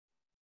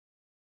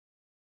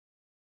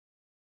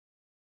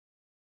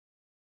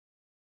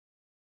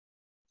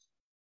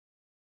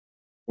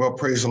Well,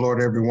 praise the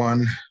Lord,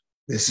 everyone.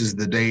 This is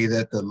the day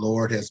that the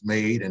Lord has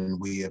made, and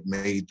we have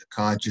made the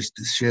conscious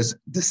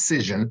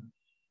decision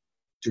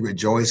to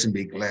rejoice and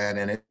be glad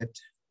in it.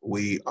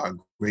 We are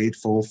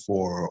grateful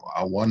for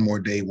one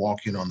more day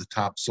walking on the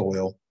top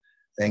soil.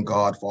 Thank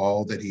God for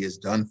all that He has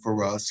done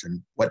for us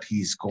and what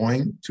He's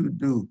going to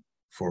do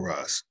for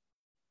us.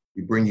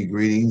 We bring you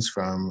greetings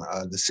from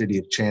the city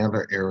of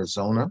Chandler,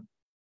 Arizona,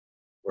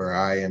 where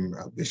I am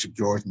Bishop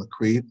George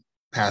McCree,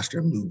 pastor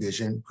of New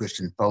Vision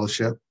Christian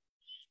Fellowship.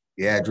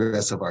 The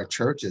address of our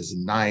church is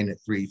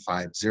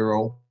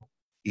 9350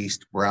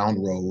 East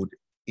Brown Road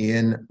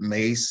in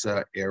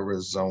Mesa,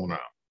 Arizona.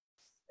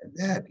 And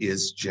that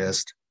is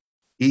just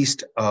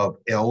east of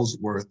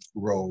Ellsworth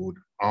Road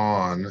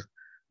on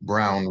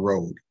Brown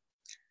Road.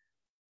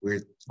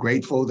 We're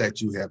grateful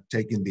that you have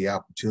taken the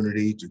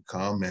opportunity to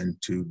come and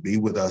to be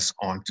with us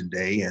on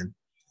today. And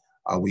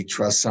we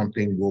trust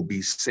something will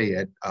be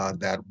said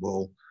that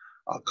will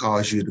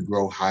cause you to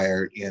grow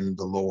higher in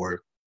the Lord.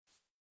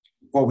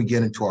 Before we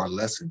get into our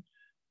lesson,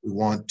 we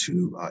want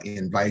to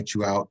invite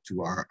you out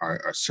to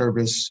our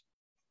service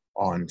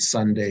on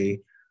Sunday,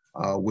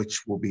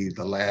 which will be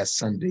the last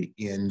Sunday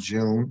in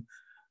June.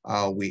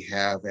 We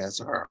have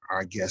as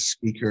our guest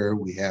speaker,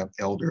 we have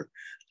Elder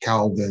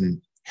Calvin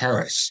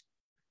Harris.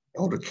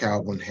 Elder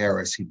Calvin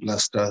Harris, he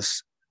blessed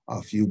us a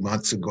few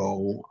months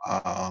ago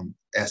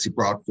as he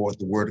brought forth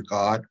the Word of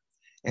God,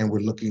 and we're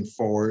looking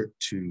forward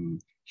to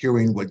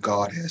hearing what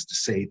God has to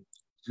say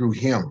through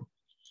him.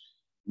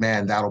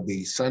 Man, that'll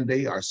be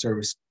Sunday. Our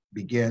service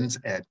begins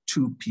at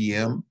 2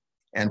 p.m.,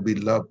 and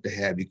we'd love to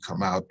have you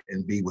come out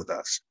and be with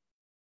us.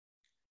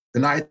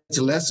 Tonight's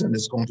lesson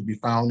is going to be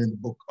found in the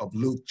book of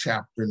Luke,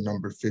 chapter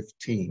number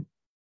 15.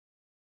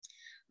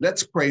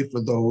 Let's pray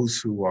for those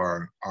who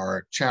are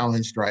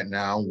challenged right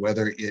now,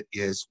 whether it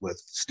is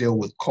still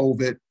with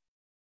COVID,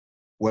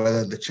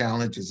 whether the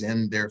challenge is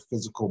in their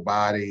physical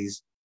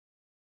bodies,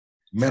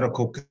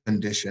 medical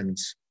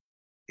conditions,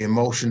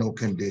 emotional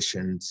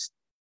conditions,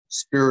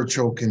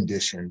 spiritual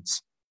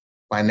conditions,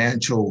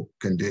 financial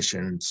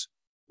conditions,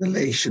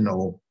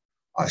 relational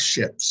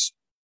shifts,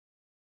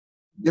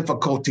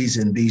 difficulties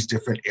in these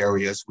different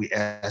areas. We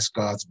ask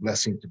God's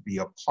blessing to be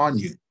upon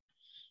you.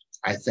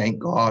 I thank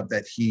God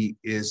that He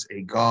is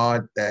a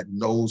God that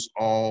knows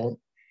all,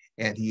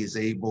 and He is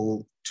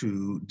able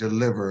to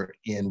deliver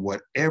in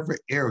whatever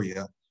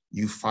area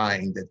you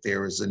find that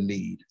there is a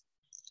need.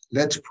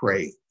 Let's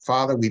pray.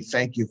 Father, we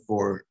thank you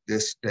for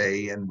this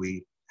day, and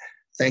we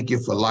thank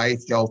you for life,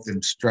 health,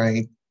 and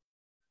strength.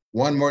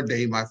 One more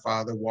day, my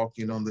Father,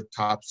 walking on the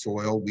top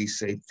soil, we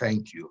say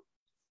thank you.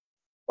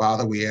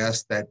 Father, we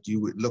ask that you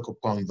would look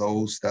upon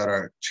those that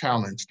are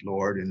challenged,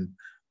 Lord, and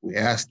we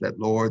ask that,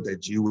 Lord,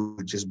 that you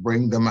would just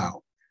bring them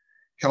out.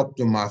 Help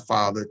them, my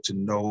Father, to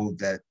know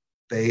that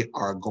they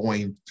are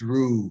going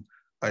through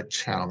a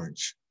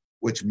challenge,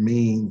 which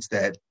means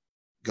that,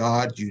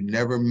 God, you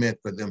never meant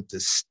for them to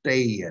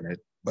stay in it,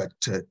 but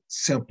to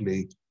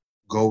simply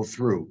go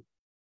through.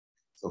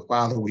 So,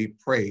 Father, we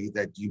pray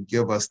that you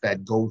give us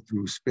that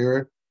go-through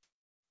spirit.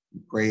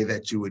 We pray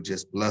that you would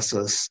just bless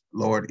us,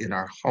 Lord, in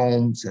our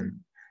homes, and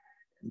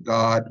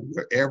God,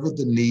 wherever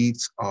the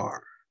needs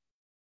are,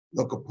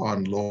 look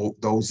upon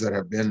those that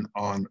have been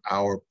on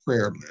our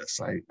prayer list.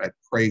 I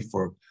pray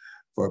for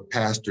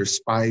Pastor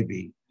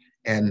Spivey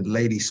and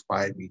Lady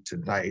Spivey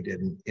tonight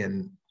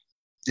in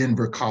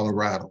Denver,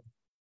 Colorado.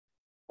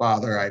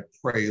 Father, I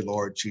pray,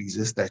 Lord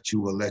Jesus, that you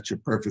will let your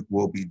perfect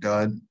will be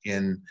done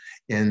in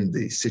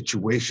the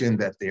situation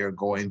that they are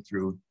going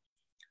through.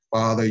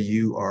 Father,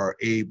 you are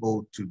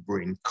able to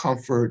bring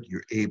comfort.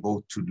 You're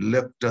able to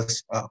lift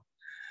us up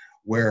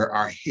where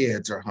our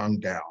heads are hung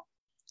down.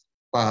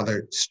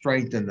 Father,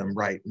 strengthen them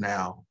right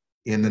now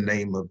in the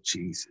name of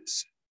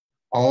Jesus.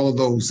 All of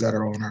those that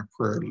are on our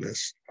prayer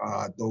list,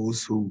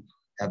 those who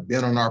have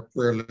been on our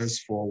prayer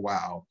list for a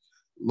while,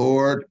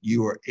 Lord,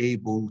 you are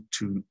able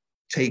to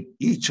take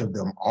each of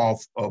them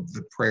off of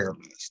the prayer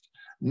list,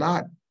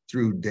 not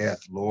through death,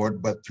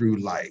 Lord, but through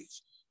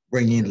life,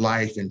 bringing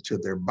life into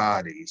their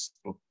bodies,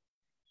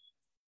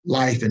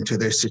 life into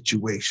their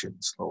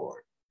situations,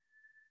 Lord.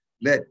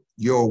 Let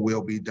your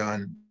will be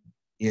done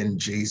in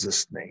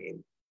Jesus'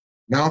 name.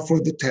 Now for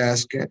the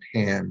task at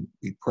hand,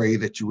 we pray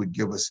that you would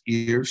give us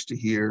ears to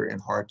hear and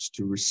hearts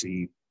to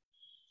receive.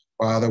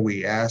 Father,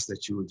 we ask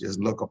that you would just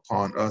look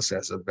upon us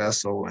as a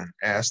vessel and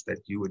ask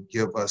that you would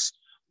give us,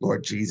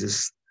 Lord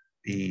Jesus,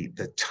 the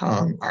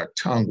tongue. Our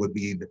tongue would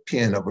be the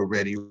pen of a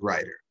ready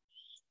writer.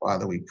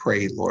 Father, we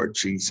pray, Lord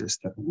Jesus,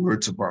 that the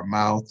words of our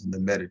mouth and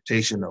the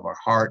meditation of our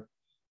heart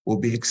will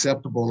be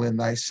acceptable in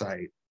thy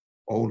sight,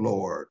 O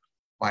Lord,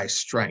 my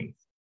strength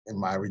and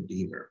my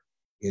Redeemer.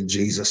 In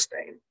Jesus'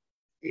 name,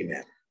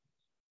 amen.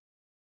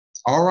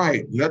 All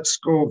right, let's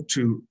go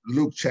to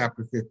Luke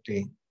chapter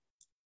 15.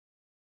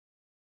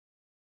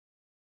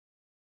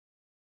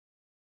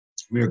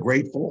 We are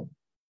grateful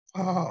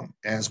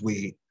as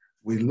we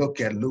look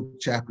at Luke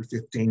chapter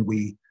 15.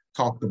 We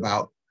talked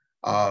about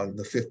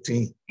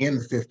the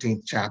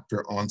 15th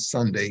chapter on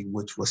Sunday,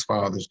 which was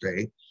Father's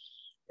Day.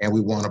 And we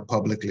want to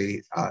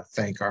publicly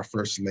thank our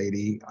First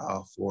Lady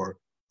for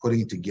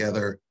putting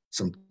together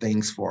some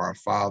things for our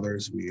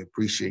fathers. We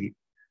appreciate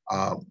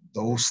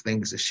those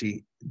things that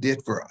she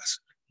did for us.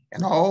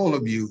 And all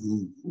of you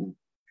who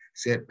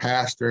said,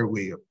 Pastor,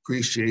 we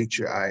appreciate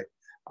you. I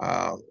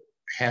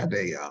had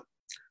a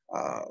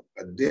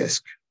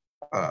dish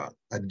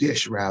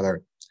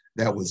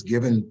that was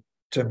given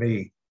to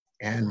me,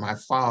 and my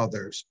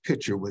father's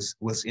picture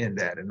was in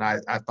that, and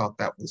I thought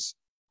that was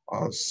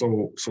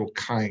so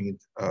kind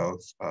of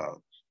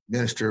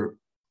Minister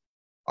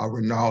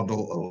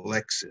Ronaldo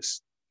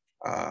Alexis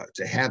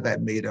to have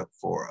that made up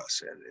for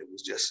us, and it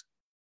was just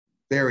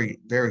very,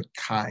 very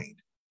kind.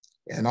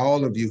 And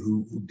all of you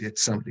who did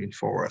something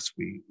for us,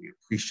 we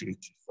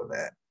appreciate you for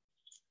that.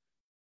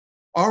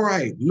 All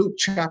right, Luke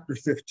chapter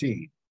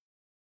 15.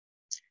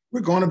 We're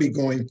going to be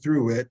going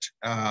through it.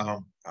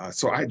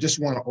 So I just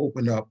want to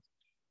open up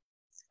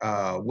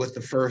with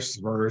the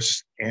first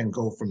verse and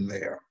go from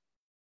there.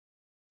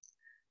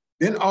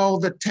 Then all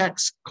the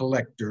tax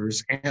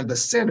collectors and the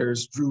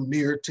sinners drew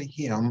near to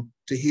him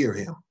to hear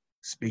him,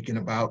 speaking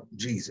about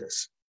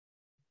Jesus.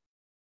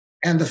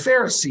 And the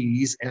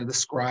Pharisees and the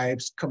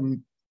scribes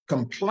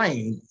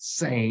complained,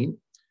 saying,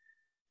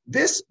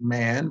 "This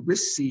man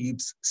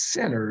receives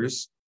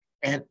sinners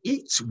and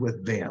eats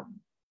with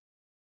them."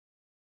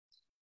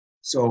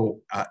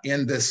 So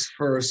in this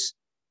first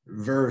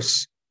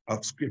verse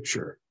of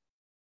scripture,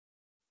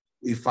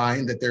 we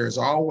find that there is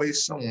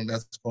always someone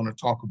that's going to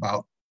talk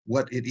about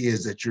what it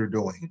is that you're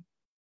doing.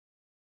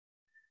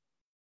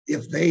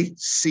 If they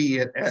see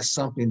it as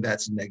something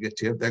that's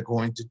negative, they're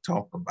going to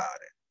talk about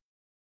it.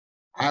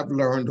 I've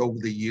learned over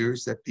the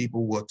years that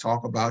people will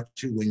talk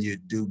about you when you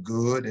do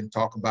good and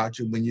talk about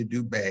you when you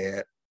do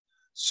bad.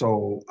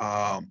 So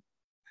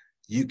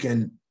you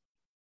can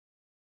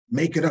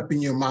make it up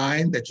in your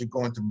mind that you're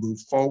going to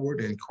move forward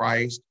in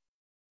Christ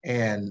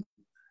and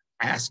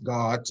ask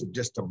God to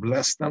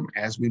bless them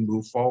as we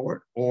move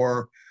forward,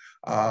 or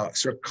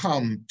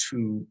succumb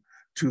to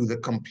the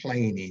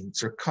complaining,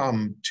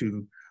 succumb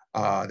to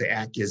the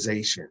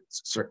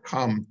accusations,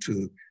 succumb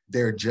to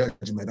their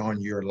judgment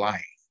on your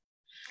life.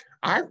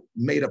 I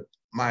made up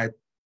my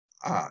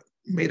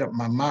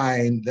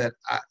mind that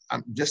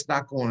I'm just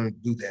not going to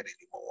do that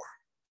anymore.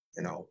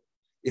 You know,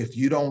 if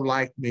you don't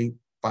like me,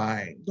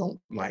 fine,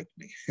 don't like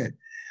me.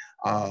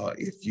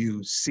 If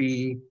you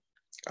see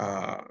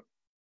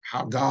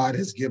how God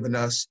has given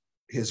us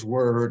his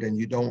word and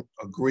you don't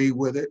agree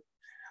with it,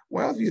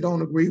 well, if you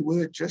don't agree with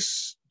it,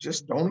 just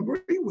don't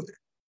agree with it.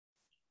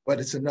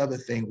 But it's another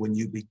thing when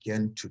you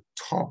begin to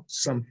talk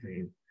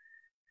something,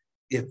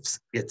 if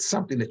it's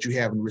something that you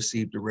haven't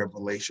received a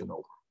revelation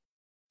over.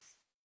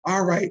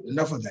 All right,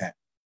 enough of that.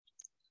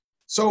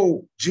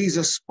 So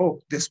Jesus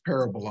spoke this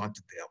parable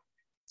unto them.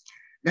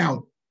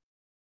 Now,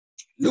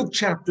 Luke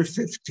chapter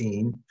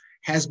 15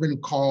 has been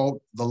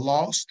called the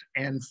lost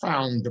and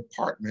found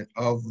department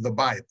of the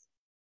Bible.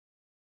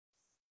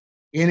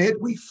 In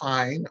it, we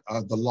find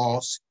the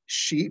lost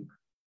sheep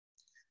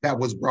that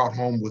was brought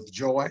home with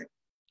joy,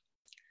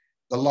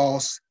 the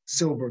lost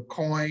silver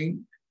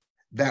coin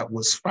that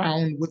was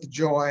found with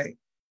joy,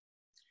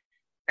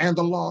 and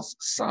the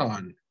lost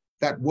son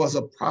that was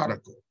a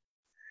prodigal,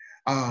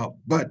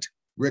 but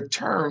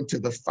returned to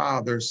the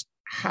father's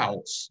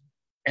house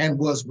and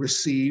was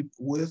received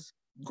with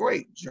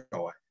great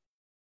joy.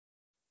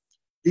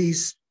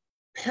 These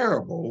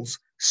parables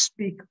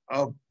speak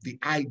of the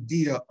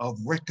idea of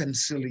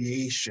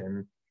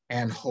reconciliation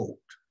and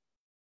hope.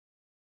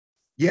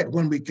 Yet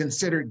when we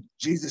consider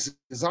Jesus'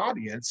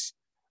 audience,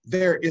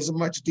 there is a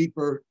much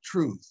deeper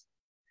truth.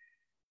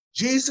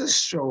 Jesus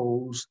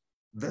shows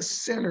the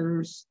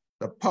sinners,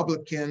 the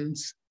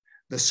publicans,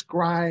 the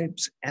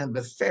scribes, and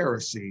the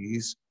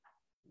Pharisees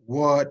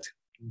what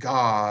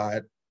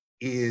God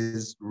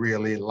is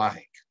really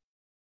like,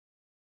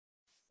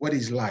 what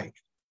he's like.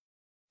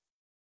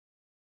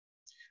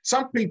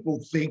 Some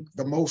people think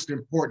the most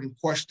important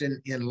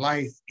question in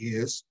life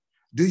is,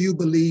 do you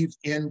believe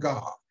in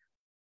God?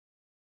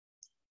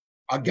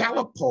 A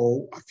Gallup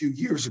poll a few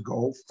years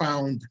ago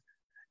found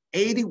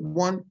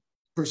 81%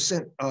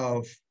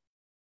 of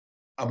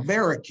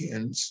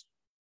Americans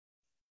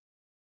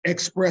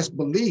express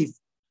belief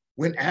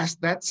when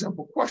asked that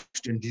simple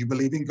question, do you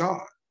believe in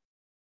God?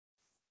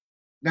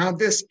 Now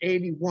this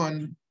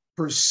 81%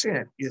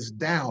 is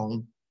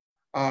down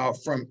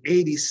from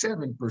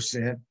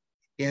 87%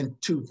 in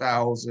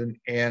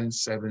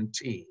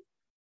 2017.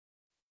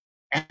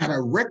 And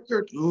a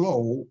record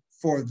low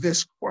for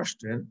this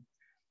question,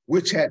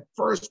 which had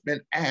first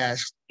been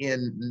asked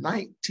in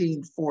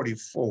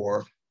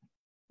 1944,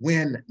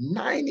 when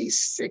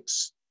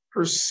 96%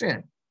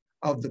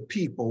 of the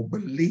people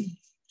believed.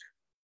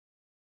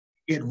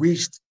 It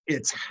reached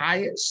its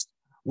highest,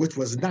 which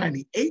was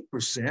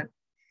 98%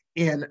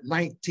 in the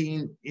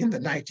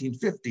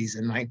 1950s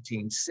and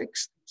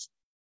 1960s.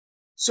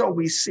 So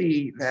we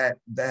see that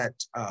the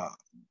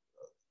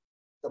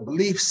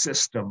belief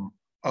system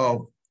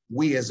of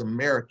we as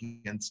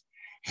Americans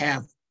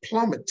have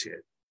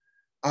plummeted.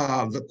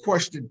 The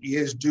question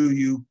is, do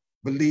you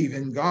believe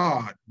in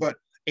God. But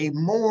a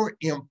more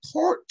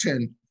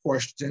important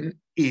question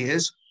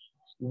is,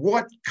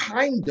 what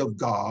kind of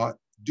God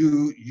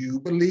do you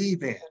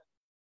believe in?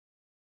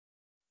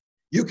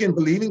 You can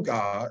believe in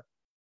God,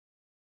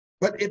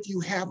 but if you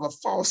have a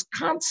false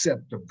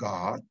concept of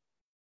God,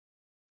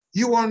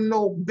 you are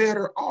no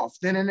better off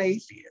than an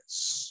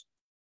atheist.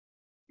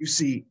 You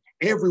see,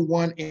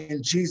 everyone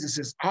in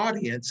Jesus's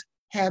audience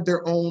had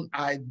their own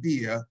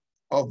idea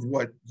of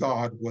what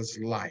God was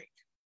like.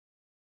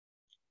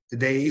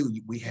 Today,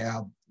 we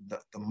have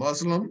the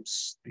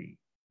Muslims, the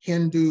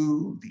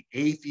Hindu, the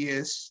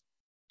atheists,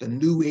 the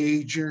New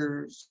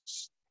Agers,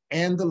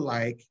 and the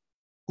like,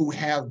 who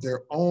have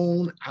their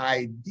own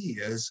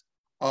ideas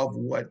of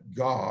what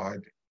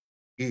God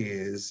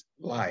is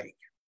like.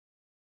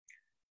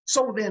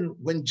 So then,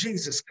 when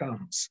Jesus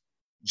comes,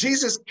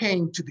 Jesus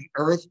came to the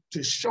earth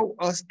to show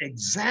us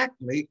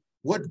exactly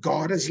what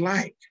God is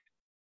like.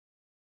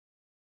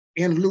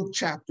 In Luke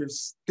chapter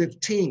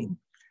 15,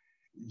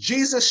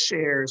 Jesus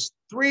shares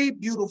three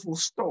beautiful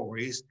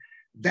stories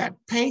that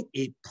paint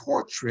a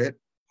portrait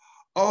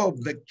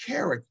of the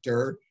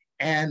character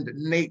and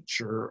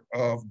nature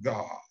of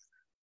God.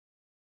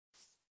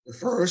 The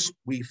first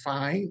we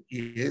find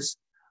is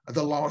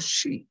the lost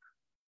sheep.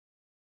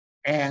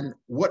 And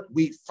what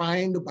we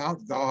find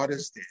about God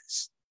is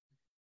this.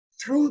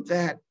 Through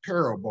that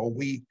parable,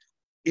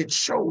 it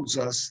shows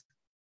us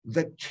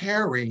the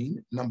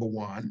caring, number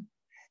one,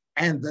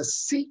 and the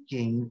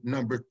seeking,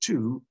 number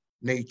two,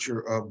 nature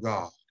of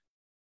God.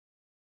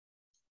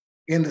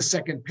 In the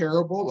second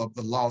parable of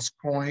the lost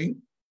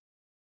coin,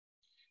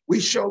 we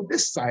show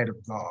this side of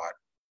God.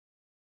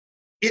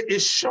 It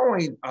is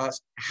showing us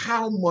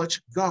how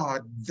much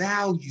God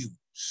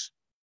values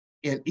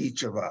in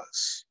each of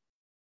us.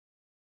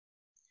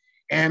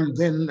 And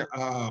then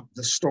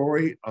the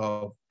story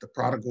of the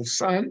prodigal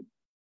son.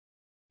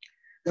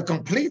 The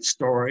complete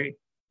story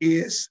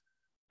is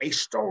a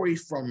story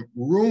from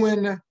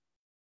ruin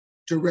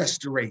to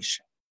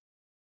restoration.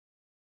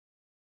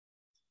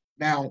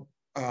 Now,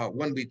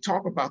 when we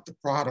talk about the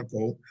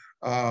prodigal,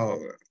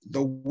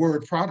 the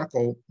word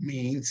prodigal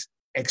means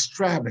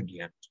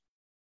extravagant,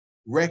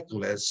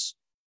 reckless,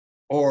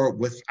 or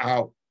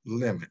without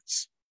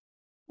limits.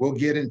 We'll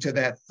get into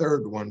that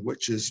third one,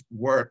 which is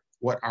what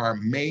our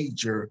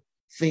major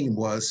theme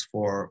was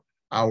for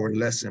our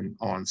lesson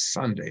on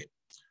Sunday.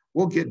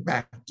 We'll get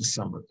back to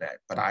some of that,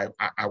 but I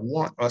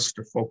want us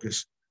to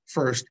focus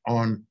first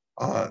on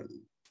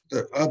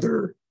the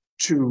other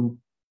two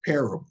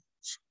parables.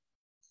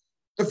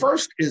 The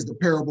first is the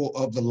parable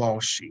of the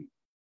lost sheep.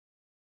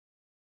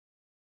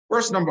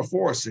 Verse number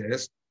 4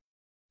 says,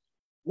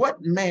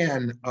 "What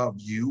man of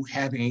you,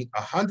 having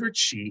 100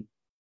 sheep,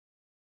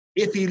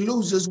 if he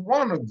loses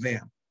one of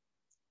them,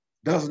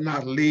 does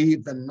not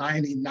leave the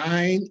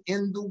 99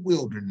 in the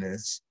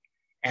wilderness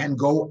and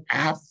go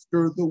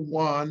after the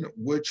one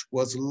which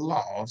was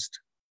lost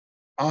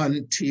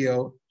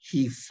until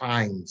he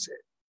finds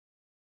it?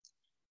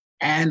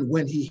 And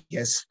when he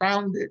has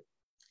found it,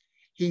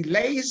 he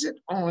lays it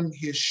on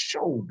his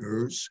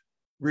shoulders,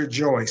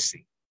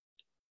 rejoicing.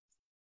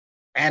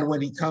 And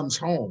when he comes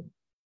home,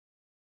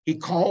 he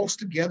calls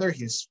together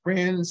his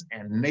friends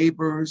and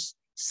neighbors,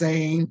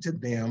 saying to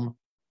them,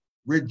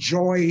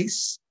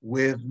 'Rejoice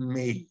with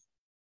me,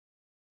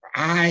 for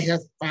I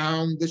have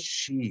found the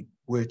sheep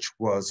which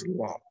was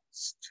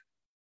lost.'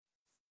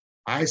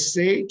 I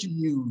say to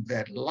you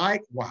that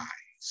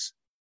likewise,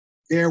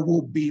 there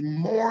will be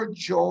more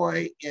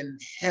joy in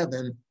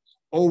heaven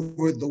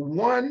over the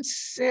one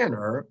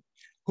sinner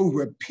who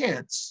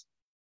repents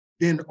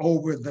than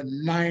over the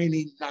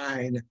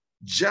 99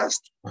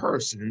 just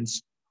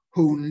persons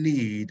who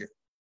need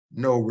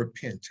no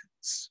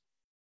repentance."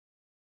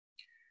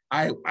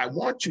 I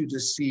want you to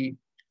see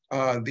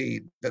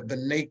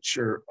the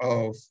nature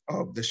of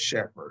the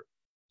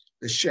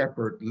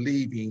shepherd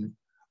leaving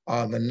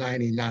the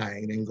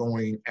 99 and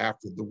going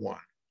after the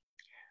one.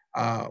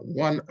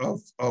 One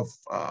of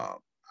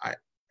I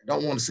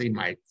don't want to say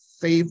my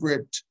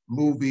favorite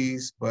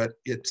movies, but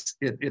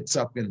it's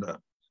up in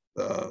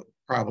the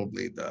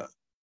probably the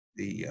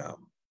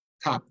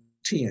top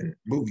 10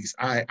 movies.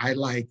 I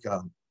like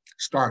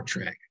Star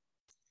Trek,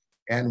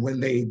 and when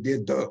they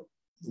did the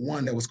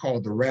one that was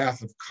called The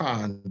Wrath of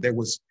Khan, there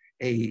was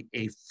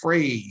a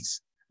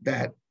phrase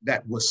that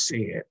was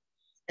said,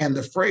 and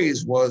the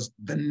phrase was,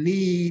 "The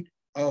need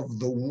of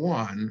the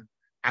one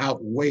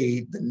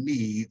outweighed the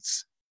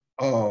needs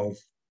of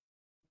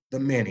the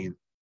many."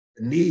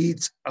 The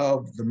needs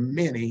of the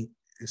many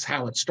is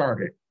how it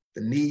started.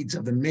 The needs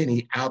of the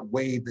many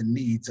outweigh the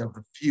needs of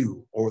the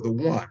few or the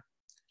one.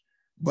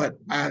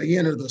 But by the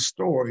end of the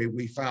story,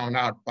 we found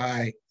out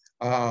by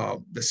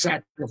the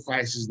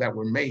sacrifices that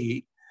were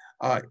made,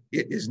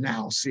 it is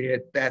now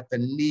said that the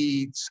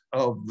needs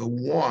of the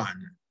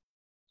one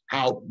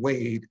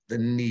outweighed the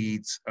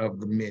needs of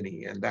the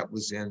many. And that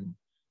was in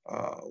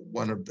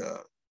one of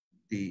the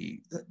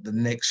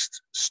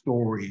next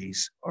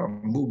stories or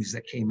movies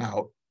that came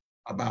out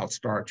about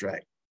Star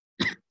Trek.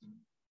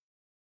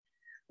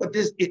 But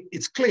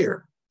it's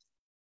clear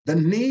The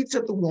needs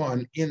of the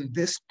one in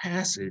this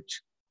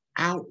passage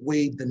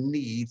outweigh the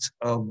needs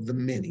of the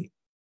many.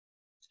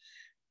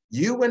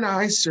 You and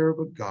I serve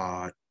a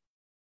God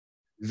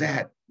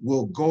that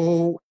will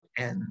go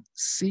and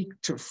seek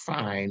to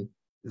find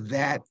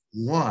that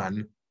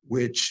one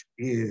which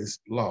is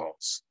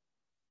lost.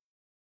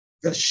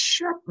 The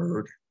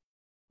shepherd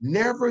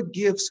never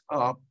gives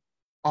up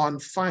on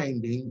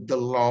finding the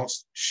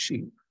lost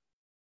sheep.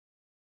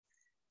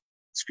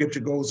 Scripture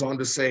goes on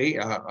to say,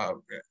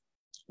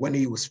 when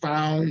he was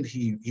found,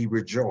 he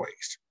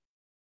rejoiced.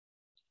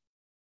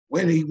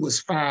 When he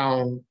was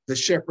found, the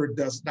shepherd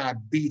does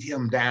not beat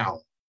him down.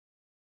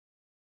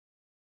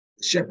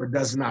 The shepherd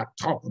does not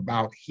talk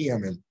about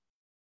him and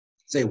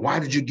say, why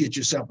did you get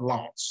yourself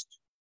lost?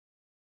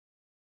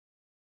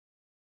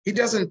 He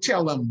doesn't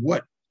tell him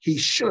what he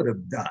should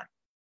have done.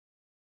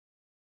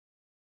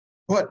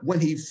 But when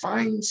he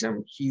finds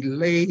him, he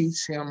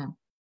lays him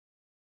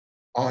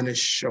on his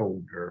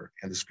shoulder,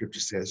 and the scripture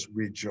says,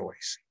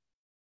 rejoicing.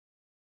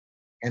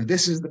 And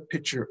this is the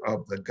picture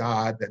of the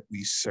God that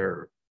we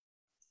serve.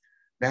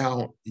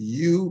 Now,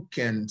 you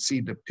can see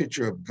the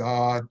picture of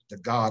God, the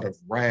God of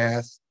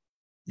wrath.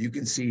 You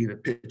can see the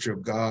picture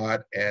of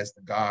God as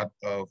the God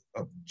of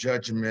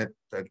judgment,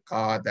 the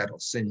God that'll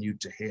send you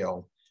to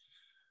hell.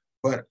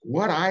 But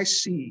what I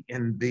see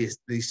in these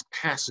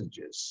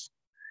passages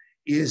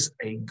is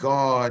a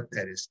God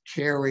that is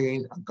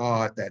caring, a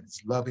God that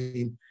is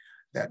loving,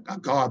 a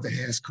God that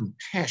has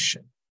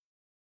compassion.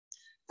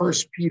 1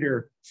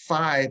 Peter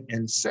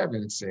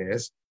 5:7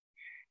 says,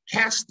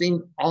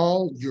 casting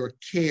all your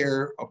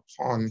care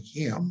upon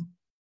him,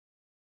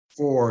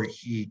 for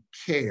he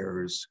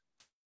cares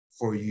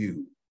for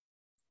you.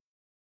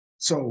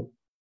 So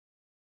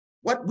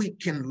what we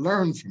can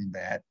learn from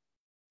that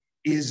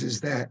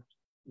is that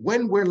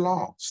when we're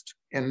lost,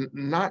 and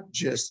not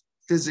just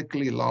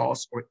physically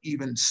lost or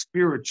even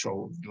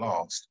spiritually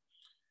lost,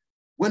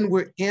 when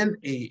we're in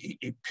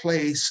a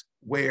place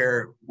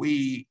where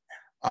we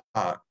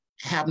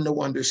have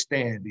no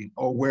understanding,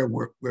 or where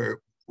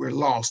we're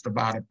lost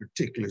about a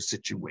particular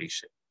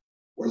situation,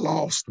 we're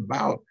lost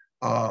about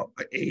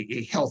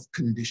a health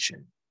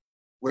condition,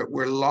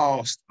 we're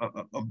lost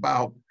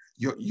about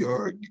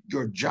your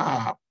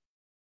job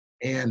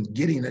and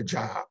getting a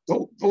job,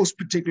 those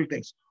particular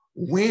things.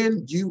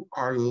 When you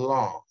are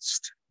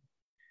lost,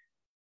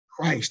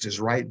 Christ is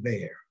right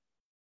there.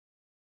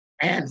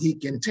 And he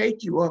can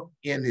take you up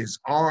in his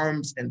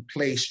arms and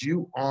place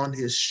you on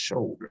his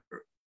shoulder.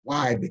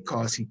 Why?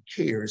 Because he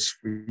cares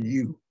for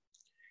you.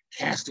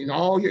 Casting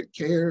all your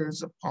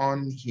cares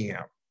upon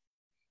him,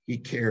 he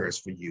cares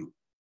for you.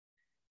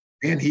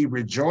 Then he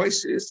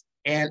rejoices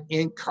and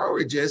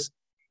encourages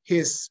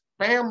his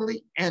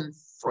family and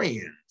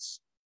friends,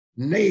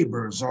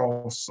 neighbors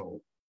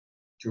also,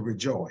 to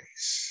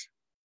rejoice.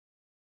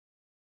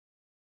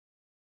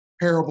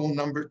 Parable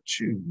number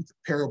 2, the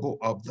parable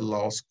of the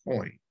lost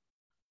coin,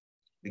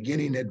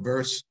 beginning at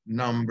verse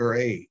number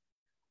 8.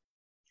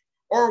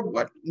 Or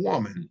what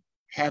woman,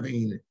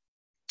 having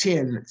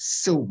 10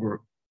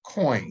 silver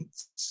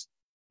coins,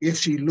 if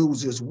she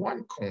loses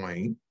one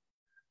coin,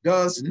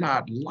 does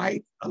not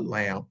light a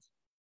lamp,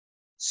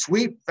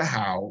 sweep the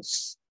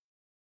house,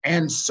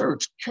 and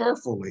search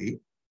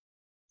carefully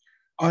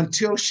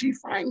until she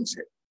finds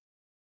it?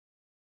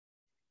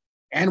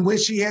 And when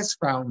she has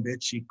found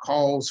it, she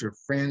calls her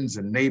friends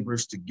and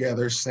neighbors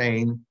together,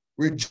 saying,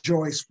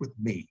 rejoice with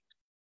me,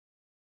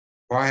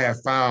 for I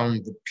have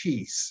found the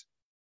piece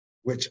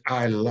which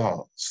I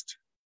lost.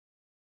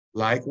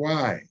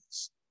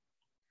 Likewise,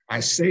 I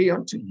say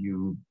unto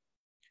you,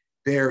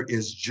 there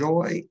is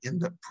joy in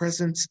the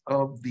presence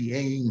of the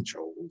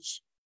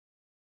angels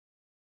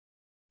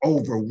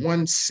over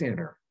one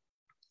sinner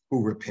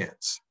who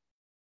repents.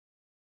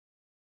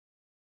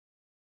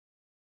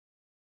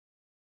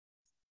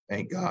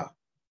 Thank God.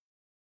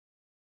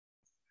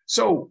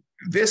 So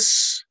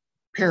this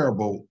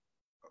parable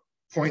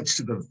points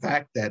to the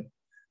fact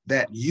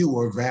that you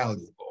are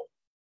valuable.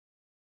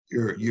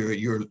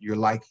 You're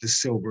like the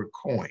silver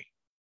coin.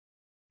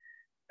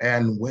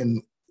 And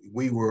when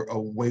we were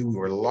away, we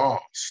were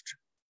lost.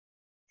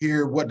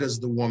 Here, what does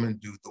the woman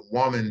do? The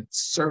woman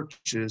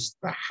searches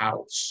the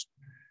house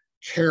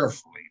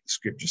carefully. The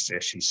scripture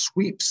says she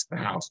sweeps the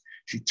house.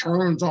 She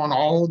turns on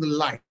all the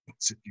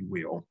lights, if you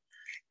will,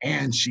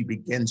 and she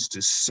begins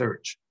to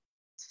search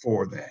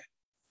for that.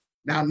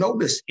 Now,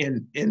 notice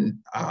in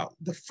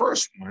the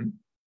first one,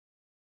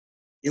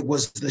 it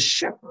was the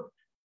shepherd.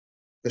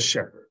 The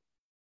shepherd.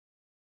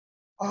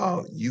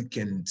 You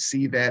can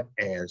see that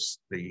as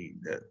the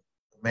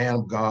man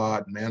of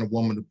God, man or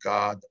woman of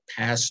God, the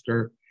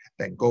pastor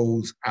that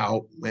goes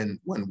out when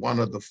one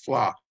of the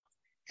flock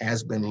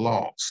has been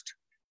lost,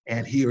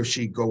 and he or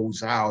she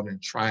goes out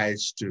and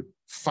tries to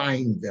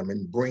find them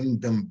and bring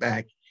them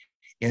back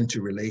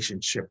into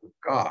relationship with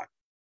God.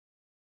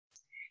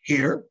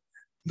 Here,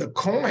 the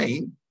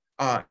coin,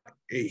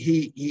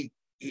 he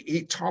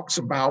talks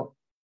about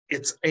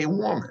it's a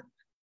woman.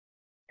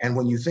 And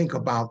when you think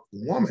about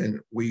the woman,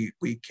 we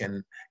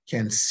can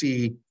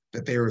see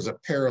that there is a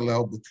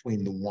parallel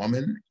between the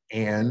woman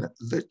and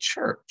the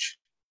church.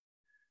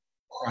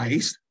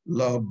 Christ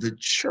loved the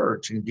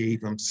church and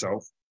gave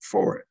himself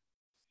for it.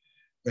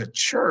 The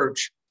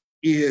church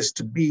is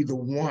to be the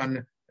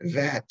one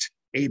that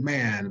a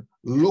man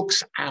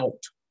looks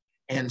out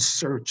and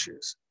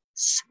searches,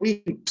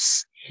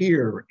 sweeps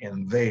here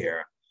and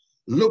there,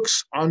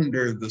 looks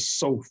under the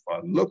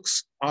sofa,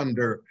 looks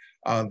under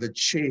the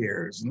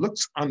chairs,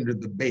 looks under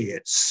the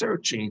bed,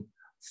 searching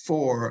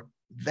for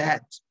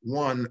that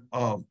one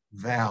of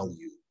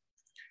value.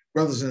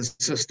 Brothers and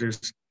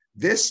sisters,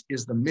 this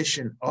is the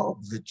mission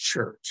of the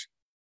church,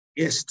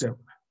 is to,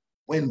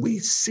 when we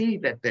see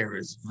that there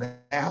is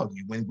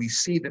value, when we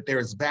see that there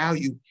is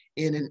value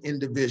in an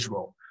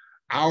individual,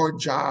 our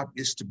job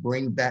is to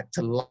bring that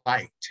to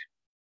light.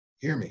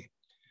 Hear me.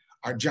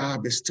 Our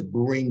job is to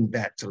bring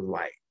that to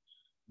light.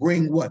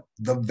 Bring what?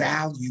 The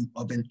value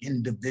of an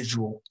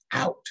individual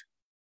out.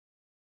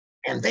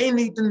 And they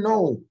need to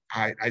know,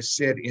 I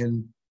said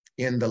in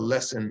the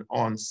lesson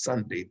on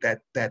Sunday,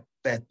 that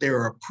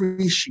they're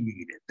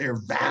appreciated,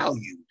 they're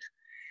valued.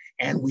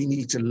 And we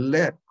need to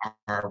let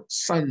our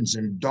sons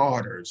and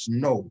daughters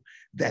know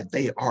that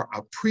they are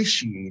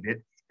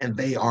appreciated and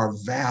they are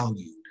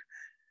valued.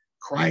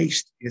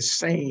 Christ is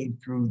saying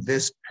through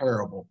this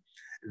parable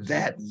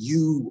that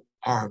you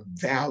are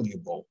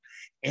valuable,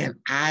 and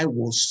I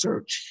will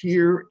search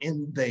here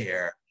and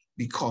there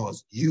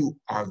because you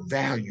are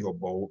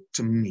valuable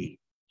to me.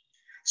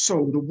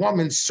 So the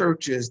woman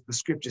searches, the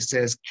scripture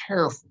says,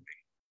 carefully.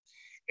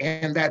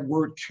 And that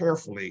word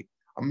carefully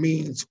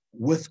means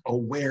with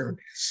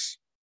awareness,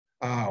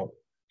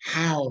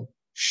 how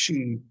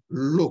she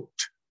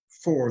looked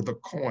for the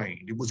coin.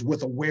 It was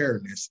with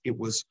awareness. It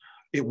was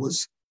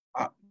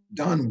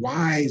done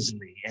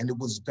wisely, and it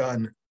was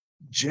done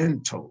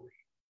gently.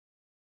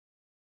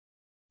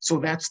 So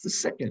that's the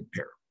second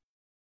parable.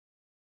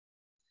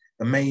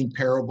 The main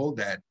parable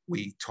that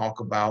we talk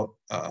about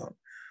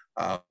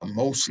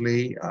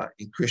mostly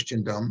in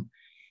Christendom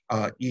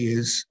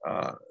is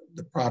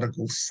the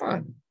prodigal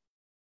son.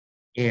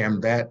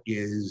 And that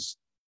is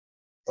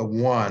the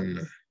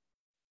one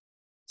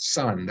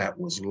son that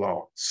was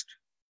lost.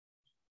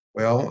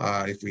 Well,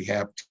 if we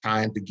have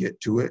time to get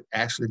to it,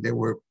 actually there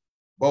were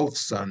both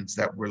sons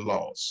that were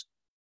lost.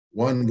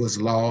 One was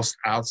lost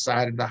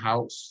outside of the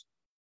house,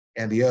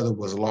 and the other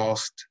was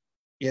lost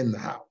in the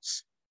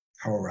house.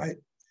 All right.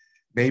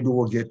 Maybe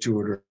we'll get to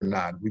it or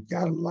not. We've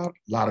got a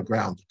lot of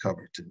ground to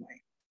cover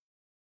tonight.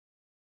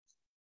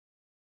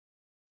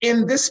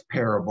 In this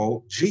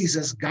parable,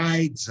 Jesus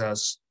guides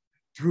us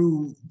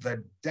through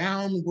the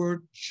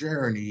downward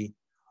journey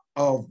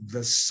of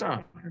the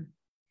son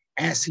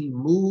as he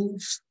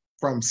moves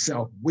from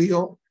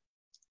self-will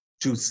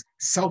to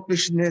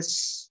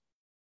selfishness,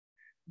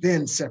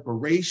 then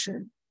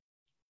separation,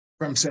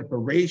 from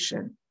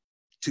separation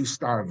to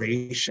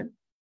starvation.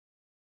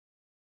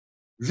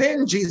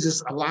 Then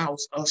Jesus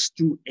allows us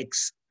to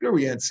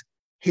experience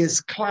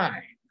his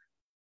climb.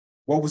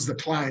 What was the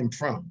climb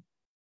from?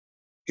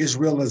 His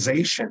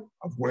realization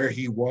of where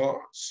he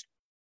was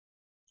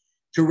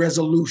to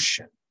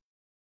resolution,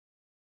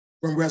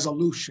 from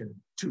resolution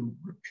to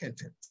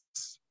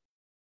repentance,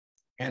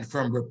 and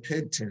from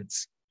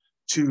repentance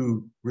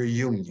to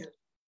reunion.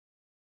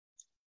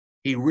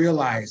 He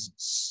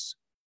realizes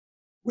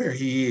where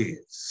he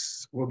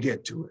is. We'll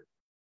get to it.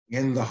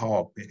 In the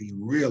hall pit, he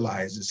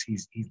realizes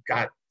he's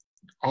got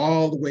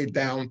all the way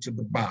down to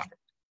the bottom.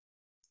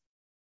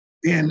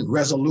 Then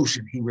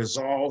resolution, he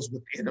resolves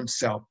within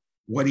himself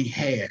what he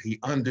had. He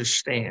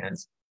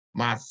understands,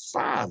 my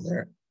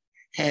father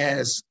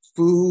has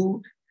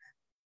food,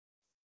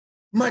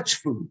 much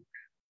food,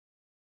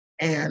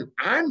 and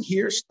I'm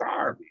here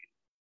starving.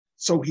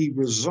 So he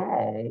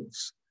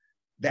resolves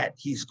that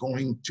he's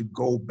going to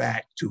go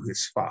back to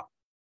his father.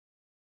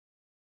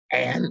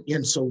 And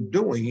in so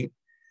doing,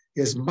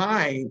 his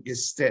mind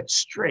is set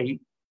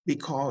straight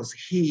because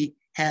he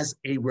has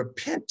a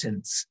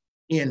repentance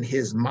in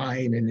his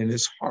mind and in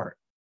his heart.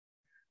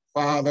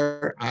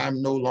 Father,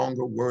 I'm no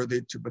longer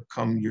worthy to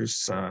become your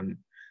son.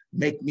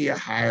 Make me a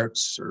hired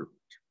servant.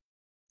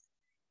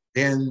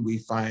 Then we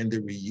find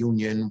the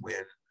reunion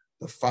when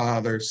the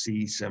father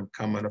sees him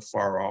coming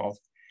afar off.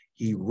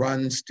 He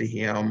runs to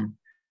him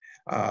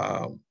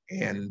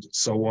and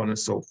so on and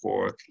so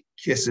forth. He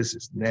kisses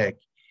his neck.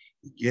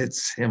 He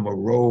gets him a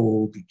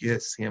robe, he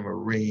gets him a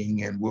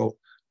ring, and we'll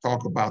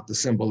talk about the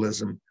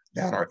symbolism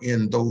that are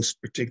in those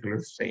particular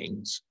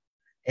things,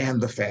 and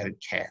the fatted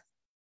calf.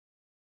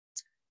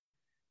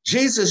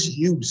 Jesus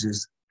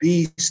uses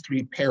these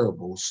three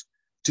parables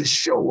to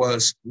show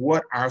us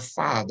what our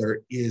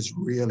Father is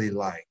really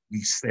like.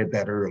 We said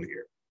that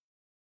earlier.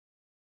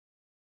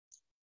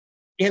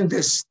 In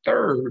this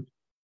third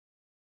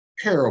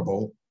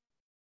parable,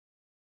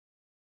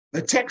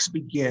 the text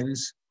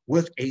begins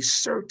with a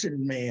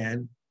certain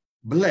man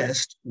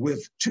blessed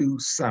with two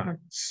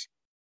sons.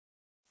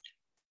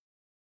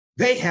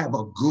 They have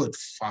a good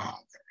father.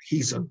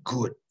 He's a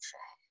good father.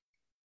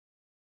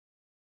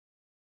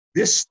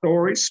 This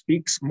story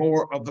speaks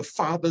more of the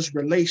father's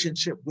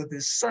relationship with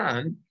his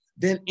son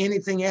than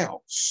anything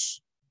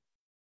else.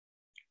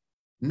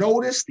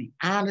 Notice the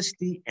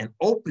honesty and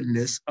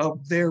openness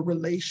of their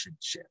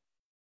relationship.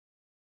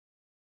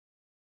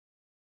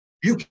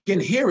 You can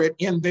hear it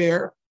in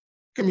their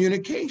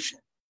communication.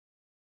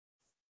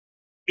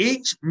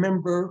 Each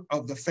member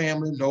of the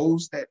family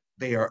knows that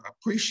they are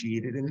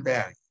appreciated and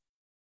valued.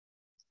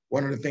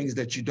 One of the things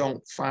that you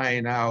don't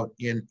find out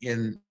in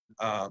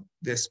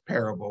this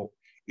parable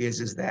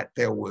is that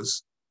there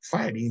was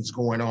fightings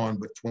going on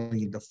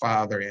between the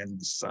father and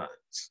the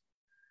sons.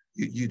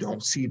 You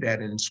don't see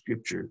that in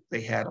scripture.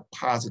 They had a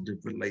positive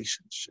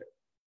relationship.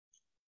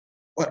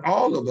 But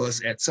all of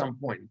us at some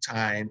point in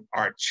time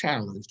are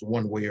challenged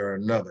one way or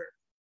another.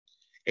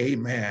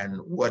 Amen.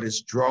 What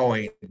is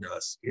drawing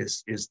us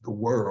is the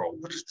world.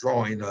 What is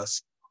drawing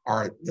us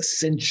are the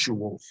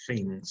sensual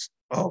things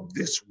of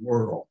this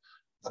world,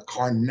 the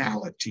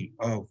carnality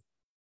of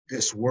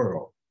this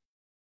world.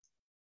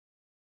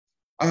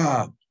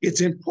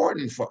 It's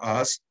important for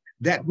us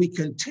that we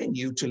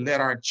continue to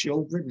let our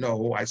children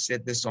know, I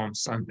said this on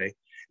Sunday,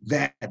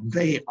 that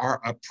they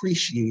are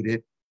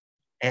appreciated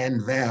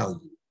and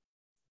valued.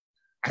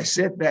 I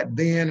said that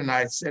then, and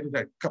I said it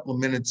a couple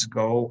of minutes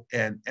ago,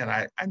 and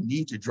I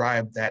need to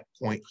drive that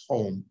point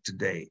home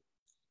today.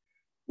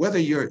 Whether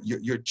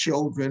your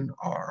children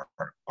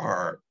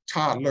are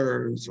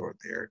toddlers, or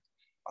they're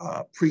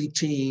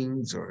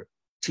preteens or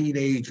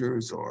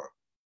teenagers, or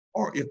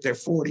if they're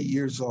 40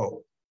 years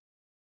old,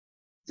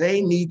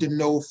 they need to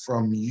know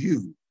from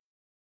you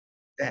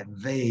that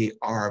they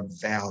are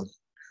valued.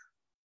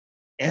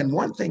 And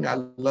one thing I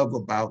love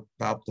about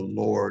the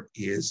Lord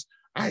is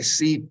I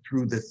see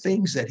through the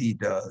things that he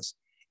does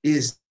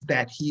is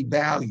that he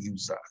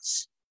values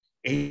us.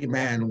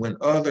 Amen. When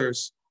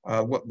others,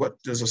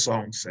 what does a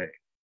song say?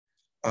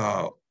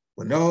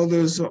 When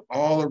others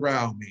all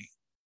around me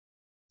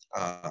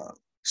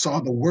saw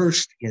the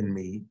worst in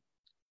me,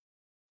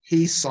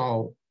 he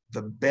saw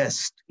the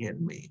best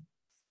in me.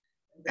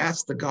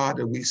 That's the God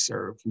that we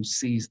serve, who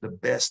sees the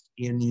best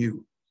in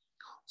you.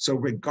 So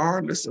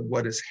regardless of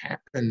what has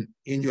happened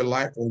in your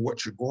life or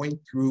what you're going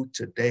through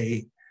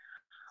today,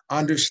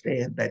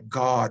 understand that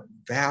God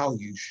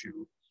values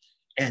you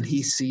and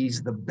he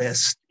sees the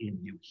best in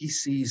you. He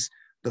sees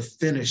the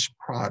finished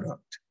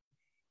product.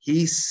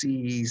 He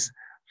sees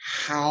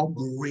how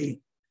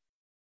great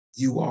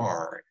you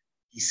are.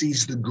 He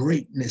sees the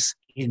greatness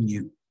in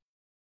you.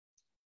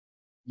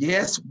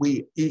 Yes,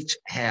 we each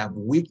have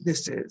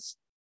weaknesses,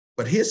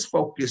 but his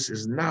focus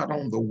is not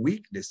on the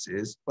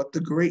weaknesses, but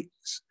the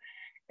greatness.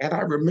 And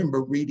I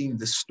remember reading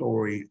the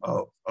story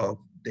of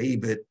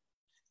David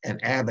and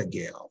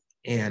Abigail.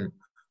 And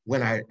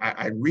when I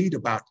read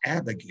about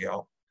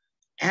Abigail,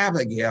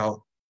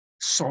 Abigail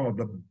saw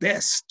the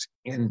best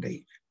in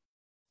David,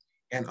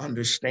 and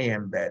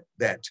understand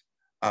that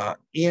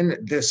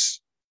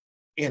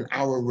in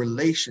our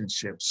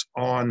relationships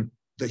on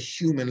the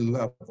human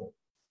level,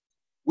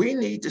 we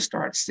need to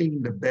start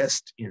seeing the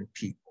best in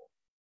people.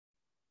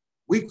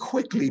 We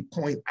quickly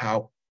point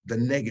out the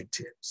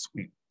negatives.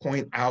 We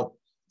point out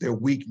their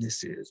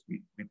weaknesses.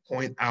 We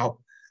point out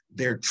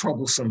their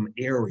troublesome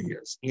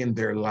areas in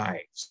their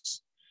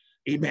lives.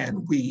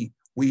 Amen. We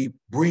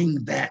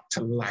bring that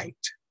to light.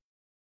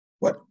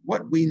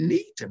 What we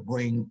need to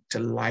bring to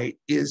light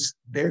is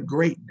their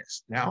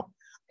greatness. Now,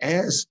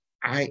 as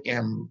I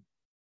am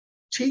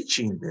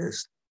teaching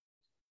this,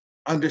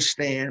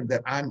 understand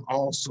that I'm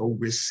also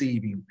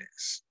receiving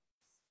this.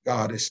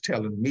 God is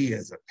telling me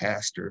as a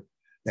pastor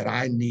that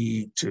I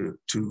need to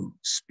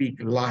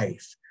speak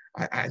life.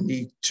 I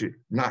need to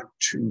not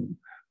to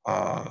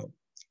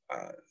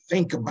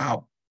think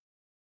about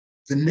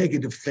the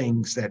negative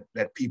things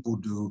that people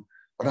do,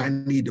 but I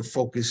need to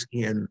focus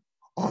in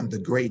on the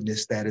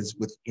greatness that is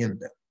within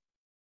them.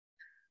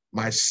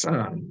 My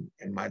son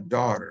and my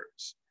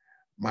daughters,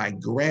 my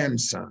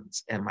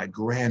grandsons and my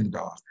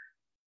granddaughter,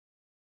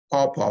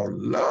 Papa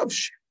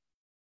loves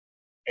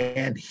you,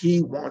 and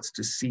he wants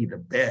to see the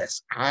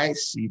best. I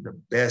see the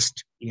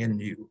best in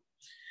you.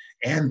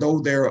 And though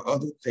there are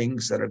other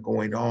things that are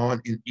going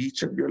on in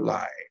each of your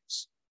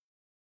lives,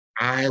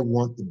 I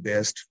want the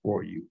best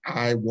for you.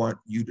 I want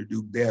you to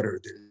do better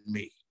than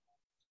me.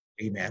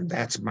 Amen.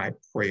 That's my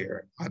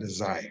prayer, my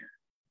desire.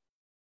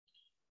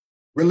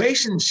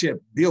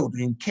 Relationship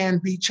building can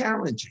be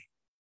challenging,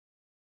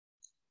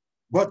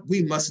 but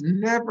we must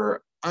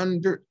never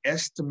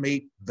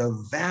underestimate the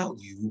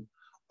value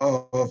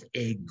of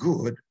a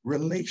good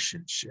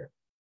relationship.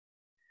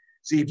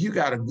 See, if you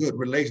got a good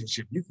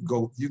relationship, you can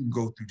go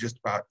through just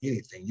about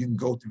anything. You can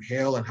go through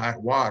hell and high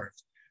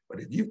waters. But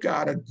if you've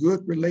got a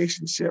good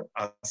relationship,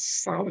 a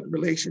solid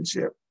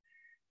relationship,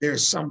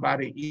 there's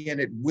somebody in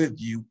it with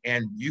you,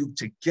 and you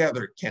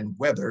together can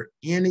weather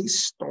any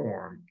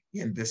storm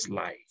in this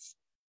life.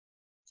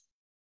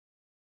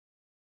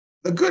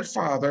 The good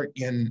father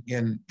in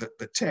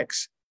the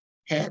text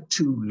had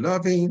two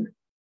loving,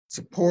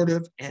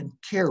 supportive, and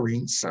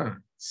caring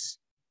sons.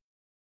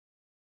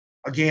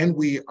 Again,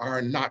 we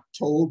are not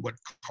told what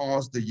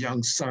caused the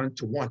young son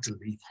to want to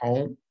leave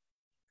home,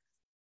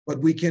 but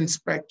we can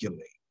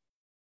speculate.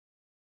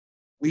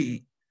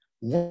 We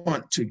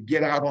want to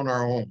get out on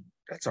our own.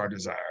 That's our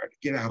desire, to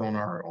get out on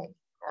our own.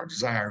 Our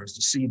desire is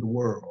to see the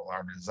world.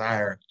 Our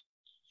desire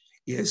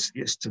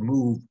is to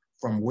move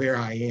from where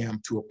I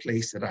am to a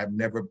place that I've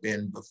never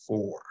been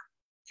before.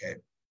 Okay.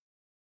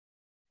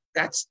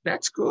 That's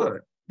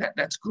good.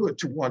 That's good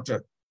to want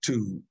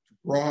to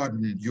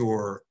broaden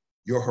your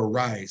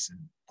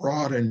horizon,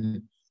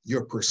 broaden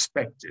your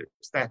perspectives.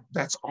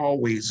 That's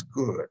always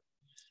good.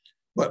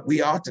 But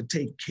we ought to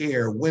take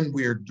care when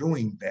we're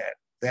doing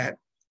that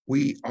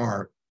we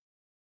are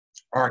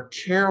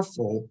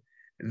careful,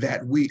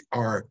 that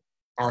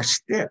our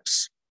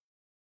steps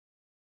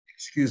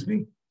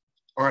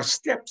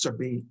are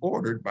being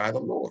ordered by the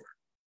Lord,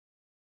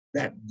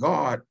 that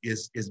God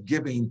is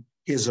giving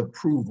his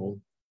approval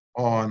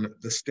on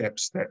the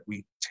steps that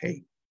we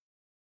take.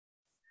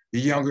 The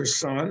younger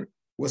son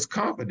was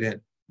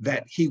confident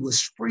that he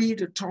was free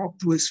to talk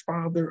to his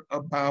father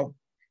about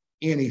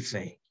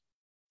anything.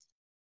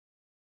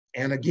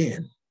 And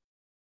again,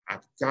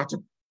 I've got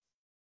to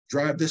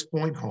drive this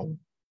point home.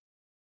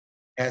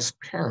 As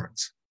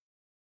parents,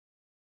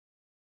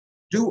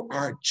 do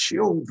our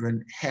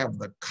children have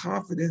the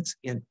confidence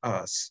in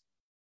us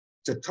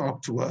to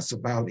talk to us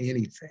about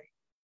anything?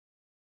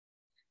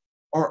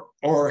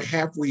 Or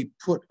have we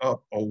put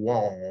up a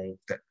wall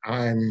that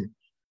I'm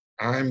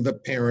the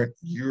parent,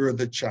 you're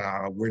the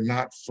child, we're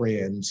not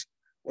friends?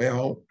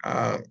 Well,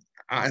 I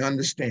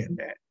understand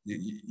that.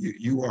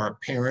 You are a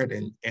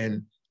parent,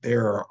 and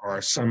there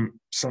are some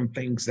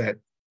things that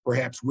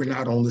perhaps we're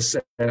not on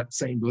the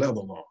same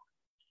level on.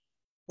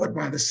 But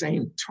by the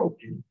same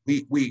token,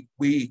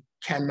 we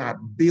cannot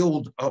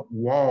build up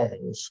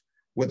walls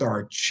with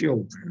our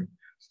children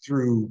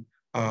through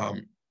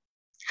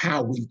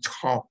how we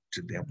talk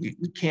to them. We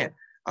can't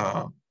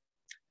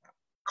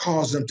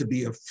cause them to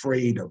be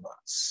afraid of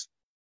us.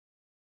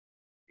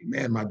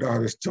 Man, my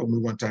daughters told me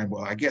one time,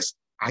 well, I guess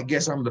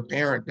I'm the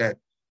parent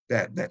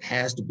that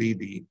has to be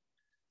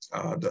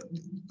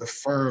the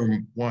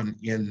firm one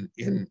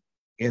in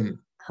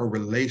her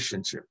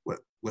relationship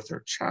with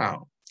her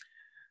child.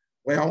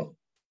 Well,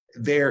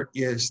 there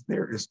is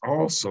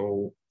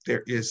also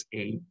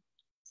a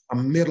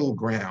middle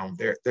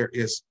ground.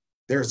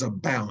 There's a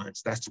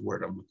balance. That's the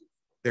word I'm looking for.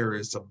 There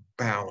is a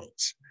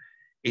balance.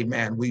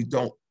 Amen. We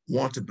don't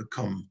want to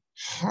become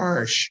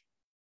harsh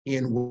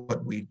in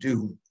what we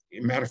do.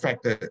 As a matter of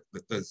fact,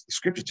 the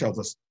scripture tells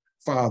us,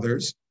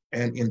 fathers,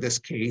 and in this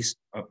case,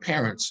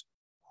 parents,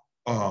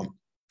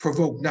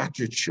 provoke not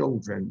your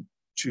children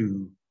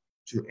to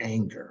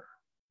anger.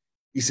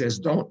 He says,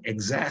 don't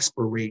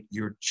exasperate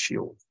your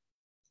children.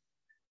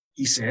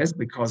 He says,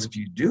 because if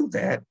you do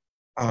that,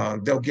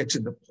 they'll get to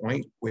the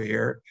point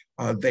where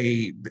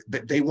they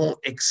won't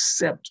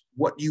accept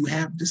what you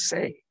have to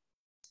say,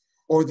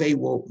 or they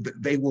will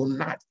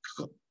not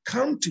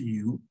come to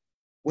you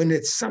when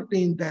it's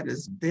something that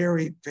is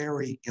very,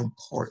 very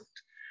important.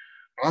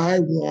 I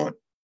want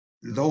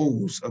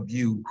those of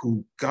you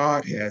who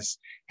God has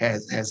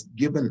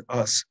given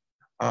us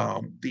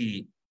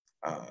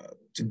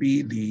to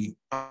be the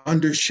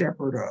under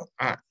shepherd of.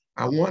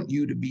 I want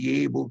you to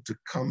be able to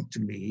come to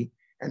me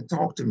and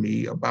talk to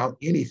me about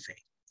anything,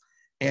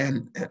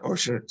 or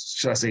should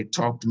I say,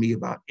 talk to me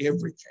about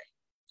everything.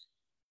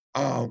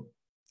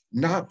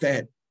 Not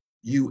that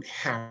you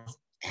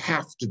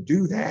have to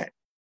do that,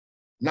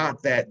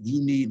 not that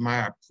you need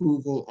my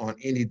approval on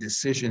any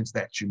decisions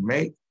that you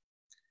make,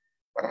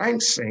 but I'm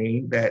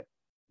saying that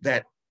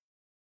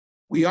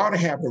we ought to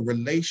have a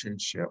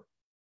relationship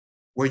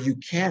where you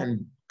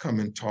can come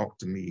and talk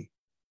to me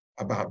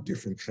about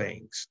different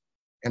things.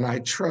 And I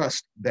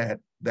trust that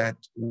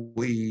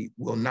we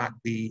will not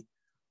be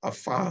a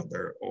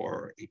father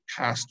or a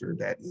pastor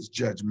that is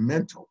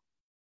judgmental.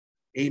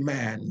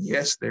 Amen.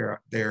 Yes,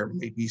 there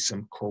may be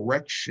some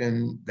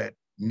correction that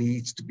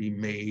needs to be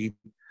made,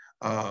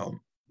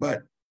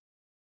 but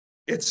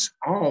it's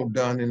all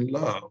done in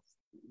love.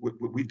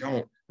 We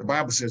don't, the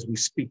Bible says we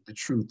speak the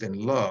truth in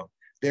love.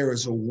 There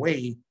is a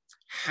way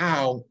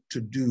how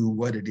to do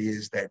what it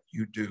is that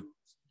you do.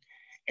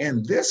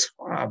 And this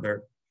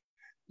father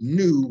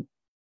knew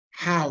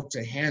how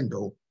to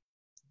handle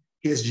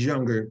his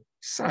younger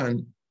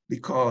son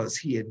because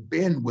he had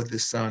been with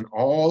his son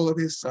all of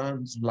his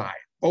son's life,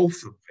 both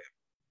of them,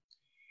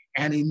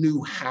 and he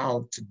knew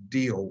how to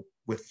deal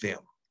with them.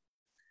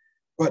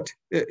 But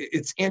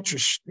it's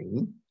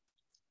interesting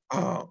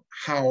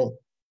how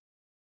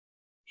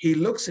he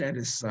looks at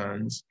his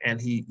sons and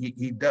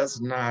he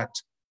does not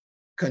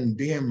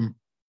condemn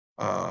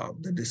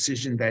the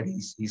decision that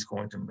he's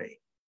going to make,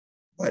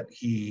 but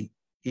he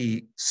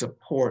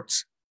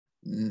supports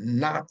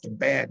not the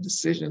bad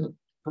decision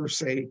per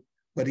se,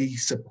 but he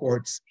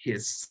supports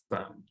his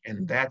son.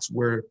 And that's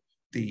where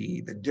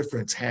the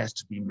difference has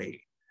to be made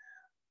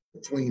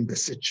between the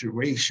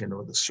situation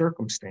or the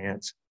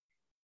circumstance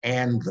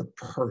and the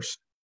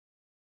person.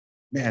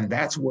 Man,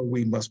 that's where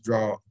we must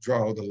draw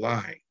the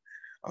line.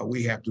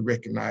 We have to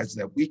recognize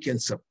that we can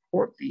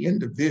support the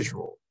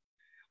individual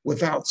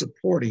without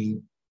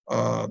supporting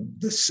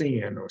the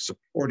sin or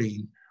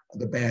supporting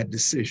the bad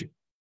decision.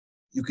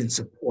 You can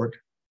support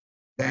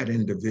that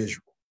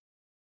individual.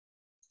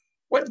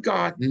 What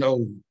God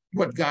knows,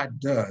 what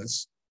God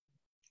does,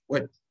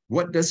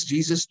 what does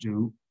Jesus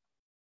do?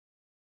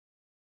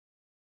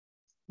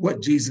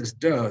 What Jesus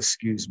does,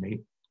 excuse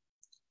me,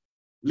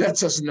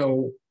 lets us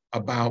know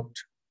about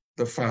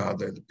the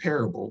Father. The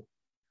parable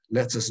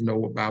lets us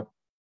know about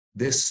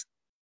this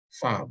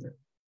Father.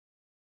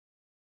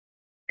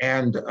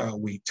 And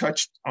we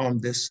touched on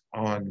this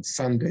on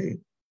Sunday.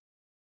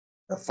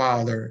 The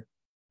Father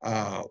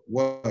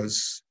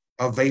was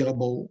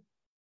available.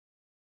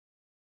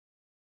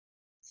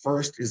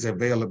 First is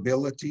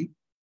availability.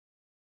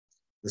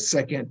 The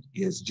second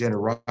is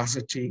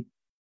generosity.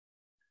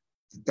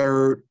 The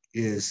third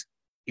is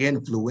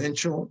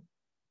influential.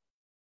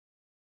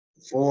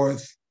 The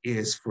fourth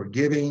is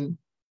forgiving.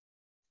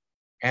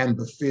 And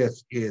the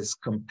fifth is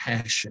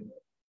compassionate.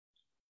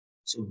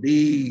 So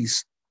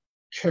these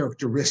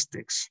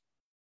characteristics,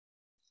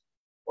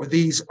 or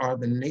these are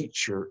the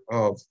nature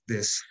of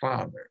this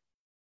Father.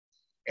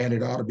 And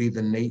it ought to be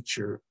the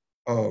nature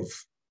of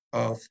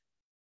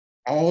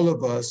all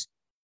of us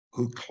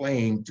who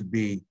claim to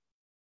be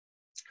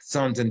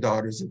sons and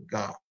daughters of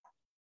God.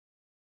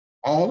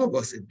 All of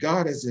us, if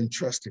God has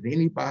entrusted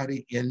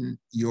anybody in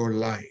your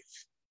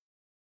life,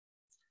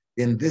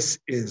 then this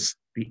is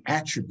the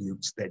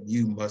attributes that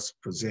you must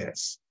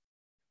possess: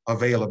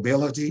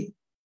 availability,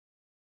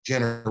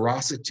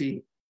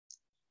 generosity,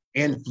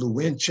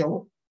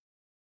 influential,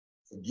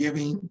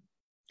 forgiving,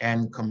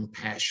 and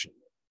compassion.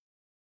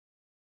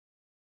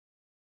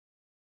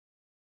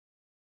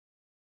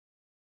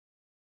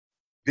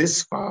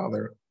 This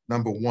Father,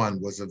 number one,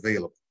 was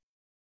available.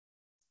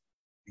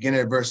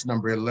 Beginning at verse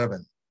number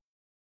 11.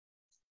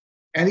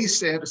 And he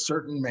said, a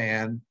certain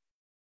man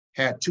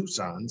had two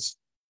sons,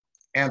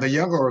 and the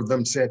younger of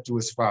them said to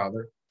his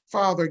father,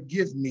 Father,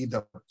 give me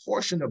the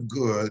portion of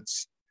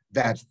goods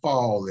that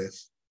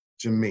falleth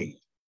to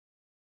me.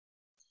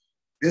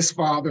 This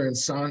father and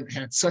son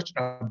had such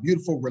a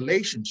beautiful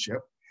relationship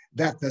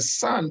that the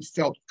son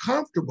felt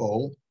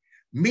comfortable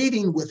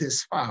meeting with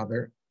his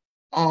father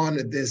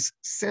on this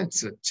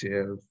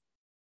sensitive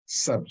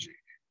subject.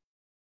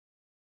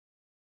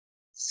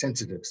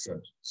 Sensitive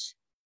subjects.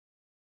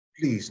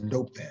 Please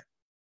note that.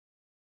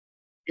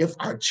 If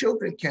our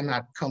children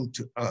cannot come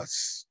to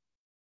us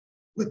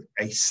with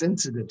a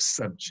sensitive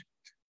subject,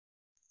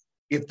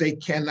 if they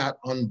cannot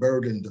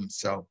unburden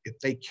themselves, if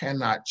they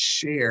cannot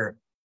share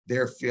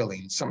their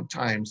feelings,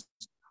 sometimes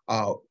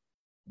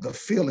the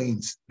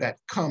feelings that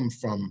come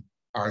from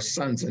our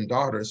sons and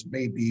daughters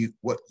may be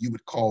what you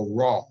would call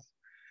raw.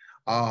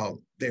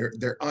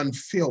 They're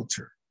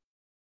unfiltered.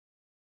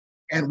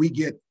 And we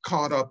get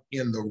caught up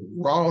in the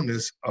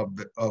rawness of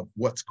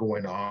what's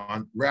going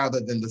on rather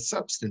than the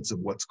substance of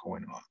what's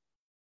going on.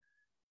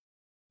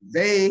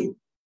 They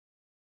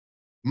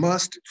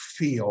must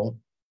feel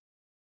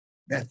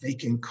that they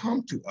can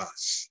come to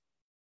us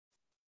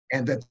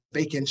and that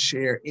they can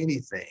share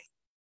anything.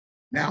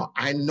 Now,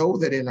 I know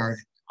that in our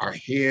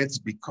heads,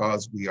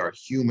 because we are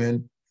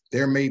human,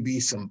 there may be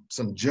some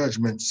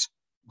judgments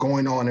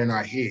going on in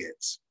our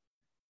heads,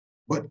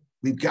 but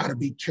we've got to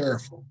be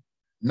careful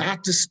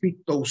not to speak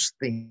those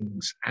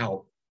things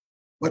out,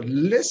 but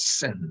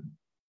listen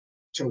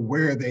to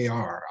where they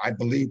are. I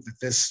believe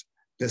that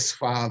this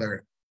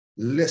father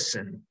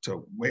listened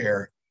to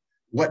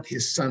what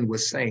his son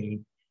was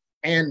saying,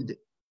 and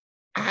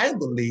I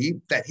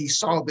believe that he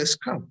saw this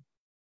coming.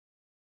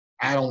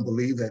 I don't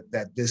believe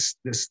that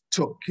this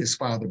took his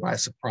father by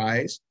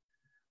surprise,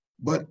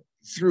 but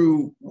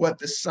through what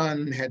the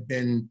son had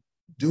been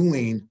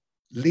doing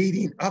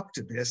leading up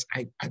to this,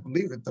 I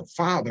believe that the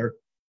father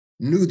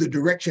knew the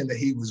direction that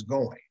he was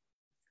going.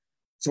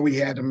 So he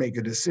had to make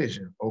a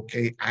decision.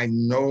 Okay, I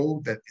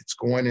know that it's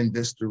going in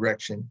this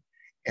direction,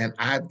 and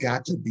I've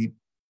got to be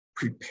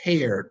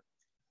prepared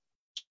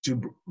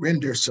to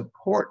render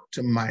support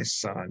to my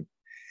son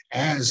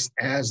as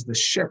the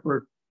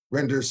shepherd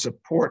renders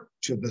support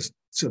to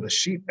the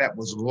sheep that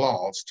was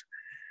lost.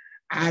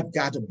 I've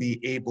got to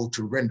be able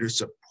to render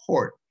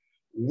support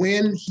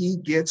when he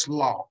gets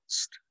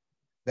lost,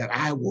 that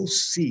I will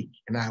seek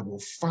and I will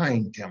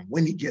find him.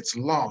 When he gets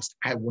lost,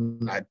 I will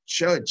not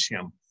judge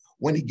him.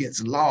 When he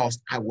gets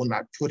lost, I will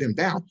not put him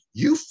down.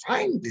 You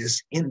find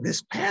this in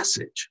this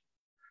passage,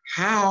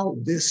 how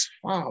this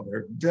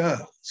father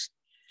does.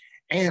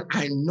 And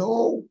I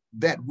know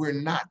that we're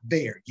not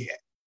there yet.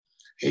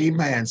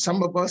 Amen.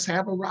 Some of us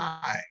have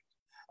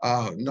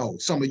arrived. No,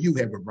 some of you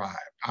have arrived.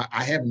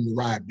 I haven't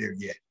arrived there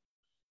yet.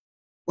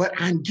 But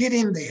I'm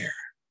getting there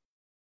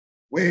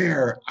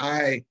where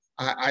I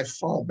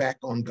fall back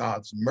on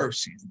God's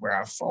mercies, where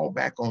I fall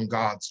back on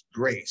God's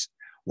grace,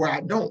 where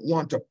I don't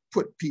want to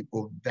put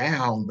people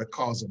down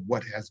because of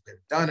what has been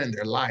done in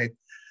their life.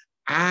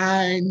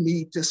 I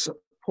need to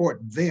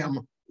support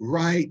them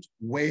right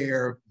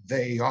where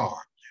they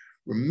are.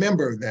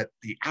 Remember that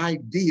the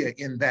idea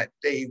in that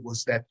day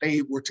was that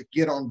they were to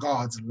get on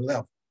God's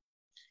level.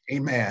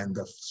 Amen.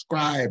 The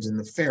scribes and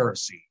the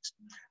Pharisees.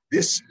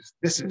 This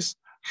is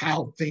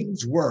how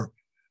things were.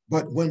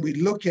 But when we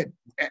look at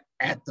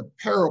the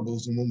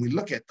parables and when we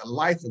look at the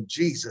life of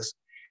Jesus,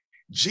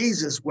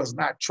 Jesus was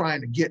not trying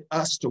to get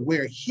us to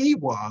where he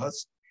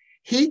was.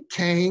 He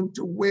came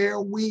to where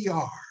we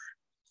are.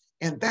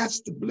 And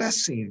that's the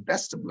blessing.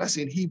 That's the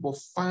blessing. He will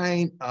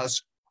find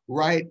us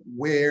right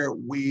where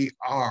we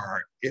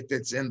are. If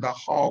it's in the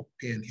hog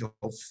pen, he'll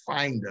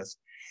find us.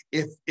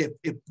 If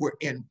we're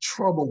in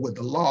trouble with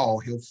the law,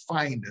 he'll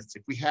find us.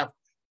 If we have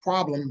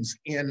problems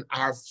in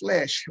our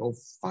flesh, he'll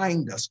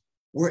find us.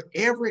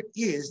 Wherever it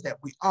is that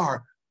we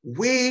are,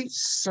 we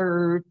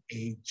serve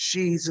a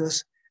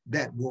Jesus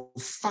that will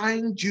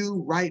find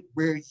you right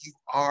where you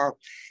are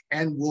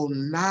and will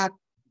not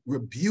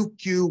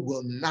rebuke you,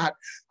 will not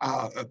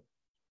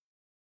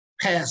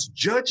pass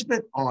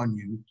judgment on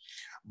you,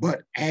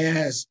 but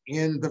as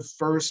in the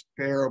first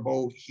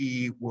parable,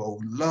 he will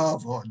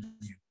love on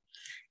you.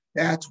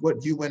 That's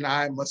what you and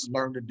I must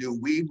learn to do.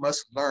 We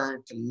must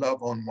learn to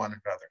love on one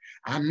another.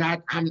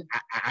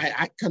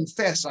 I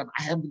confess, I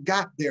haven't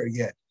got there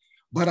yet,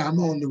 but I'm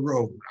on the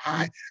road.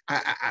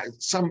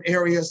 Some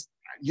areas,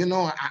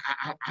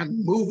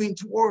 I'm moving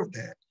toward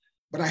that,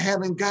 but I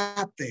haven't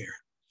got there.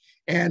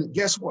 And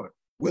guess what?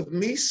 With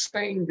me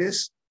saying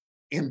this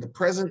in the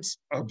presence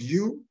of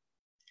you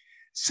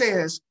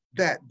says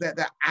that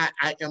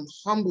I am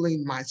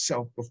humbling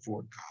myself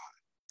before God.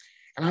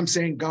 And I'm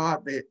saying,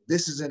 God, that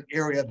this is an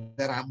area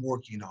that I'm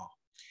working on.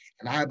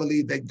 And I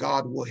believe that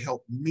God will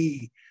help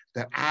me,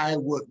 that I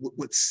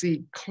would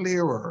see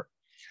clearer,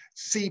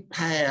 see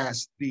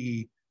past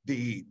the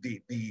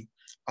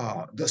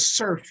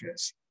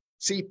surface,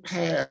 see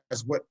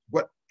past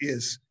what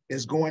is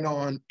going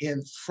on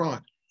in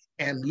front,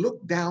 and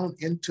look down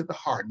into the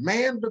heart.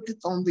 Man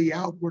looketh on the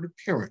outward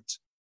appearance,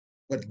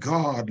 but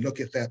God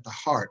looketh at the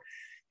heart.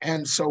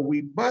 And so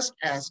we must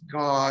ask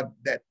God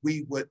that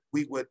we would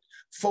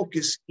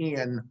focus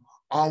in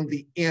on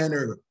the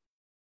inner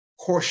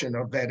portion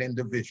of that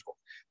individual.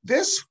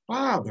 This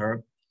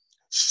father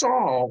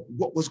saw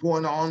what was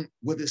going on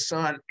with his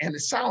son, and it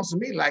sounds to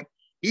me like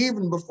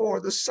even before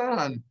the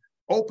son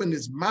opened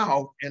his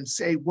mouth and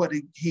say what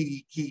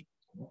he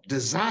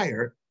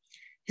desired,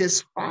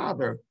 his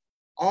father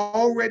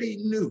already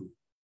knew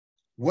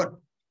what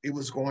it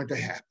was going to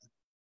happen.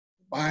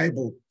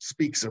 Bible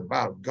speaks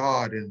about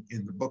God in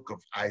the book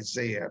of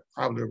Isaiah,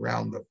 probably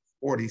around the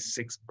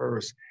 46th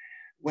verse,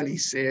 when he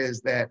says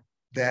that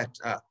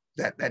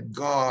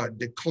God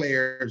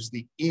declares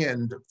the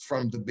end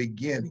from the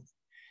beginning.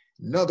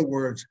 In other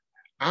words,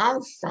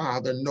 our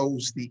Father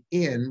knows the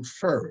end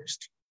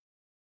first.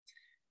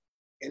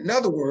 In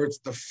other words,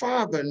 the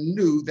Father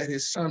knew that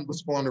his son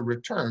was going to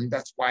return.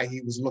 That's why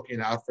he was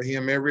looking out for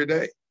him every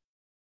day.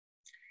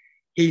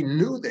 He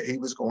knew that he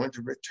was going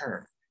to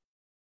return.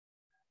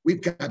 We've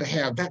got to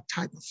have that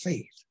type of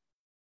faith,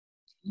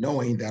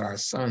 knowing that our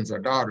sons, our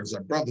daughters,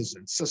 our brothers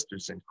and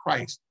sisters in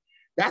Christ.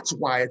 That's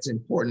why it's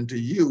important to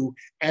you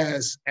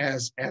as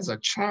a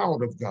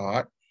child of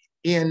God.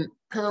 In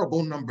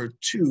parable number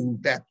 2,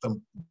 that the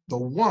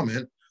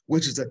woman,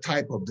 which is a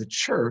type of the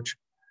church,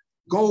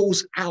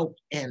 goes out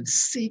and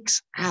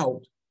seeks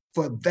out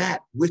for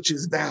that which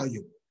is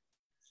valuable.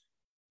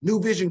 New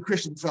Vision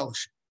Christian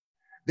Fellowship.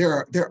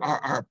 There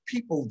are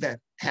people that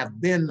have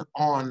been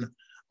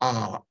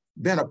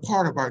a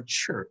part of our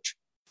church,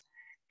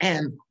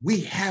 and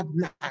we have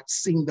not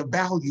seen the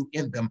value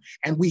in them,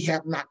 and we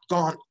have not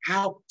gone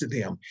out to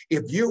them.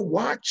 If you're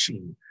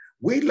watching,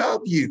 we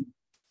love you.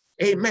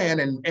 Amen.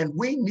 And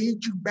we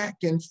need you back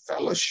in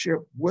fellowship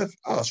with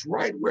us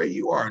right where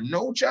you are.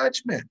 No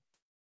judgment,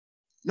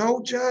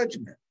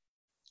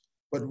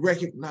 but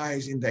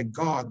recognizing that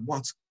God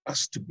wants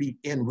us to be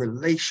in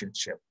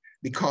relationship,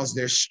 because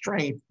there's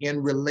strength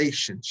in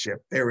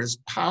relationship. There is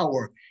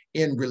power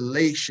in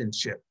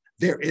relationship.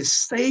 There is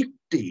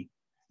safety.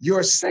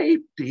 Your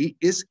safety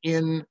is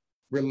in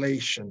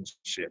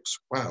relationships.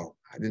 Wow,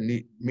 I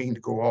didn't mean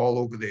to go all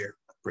over there.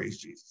 Praise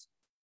Jesus.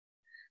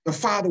 The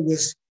Father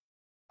was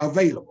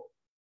available.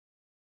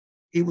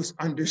 He was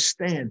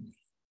understanding,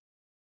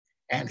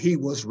 and he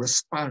was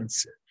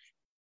responsive.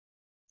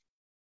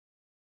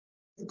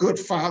 The good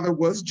Father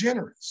was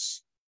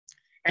generous,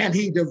 and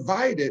he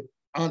divided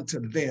unto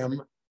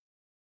them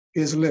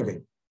his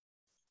living.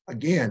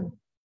 Again,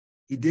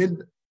 he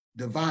didn't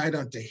divide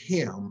unto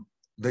him,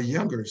 the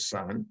younger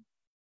son.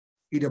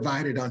 He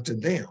divided unto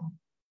them,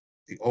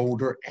 the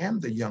older and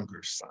the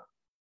younger son.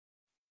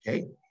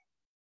 Okay.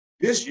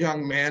 This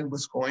young man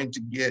was going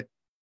to get,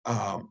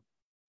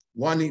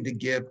 wanting to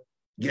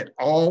get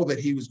all that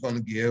he was going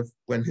to give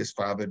when his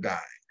father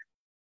died.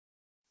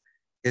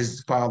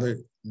 His father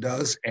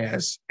does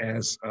as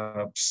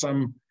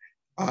some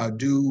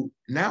do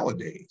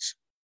nowadays.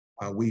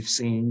 We've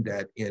seen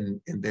that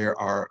there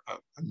are a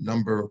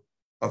number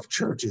of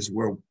churches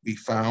where we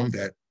found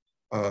that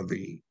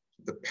the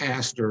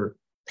pastor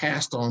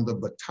passed on the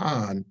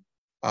baton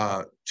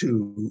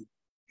to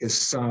his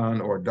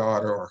son or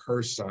daughter, or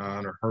her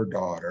son or her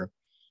daughter.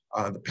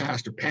 The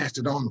pastor passed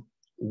it on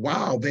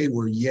while they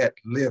were yet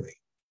living,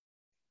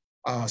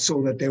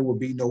 so that there would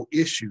be no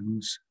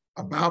issues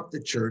about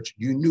the church.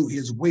 You knew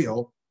his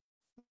will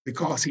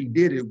because he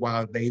did it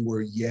while they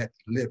were yet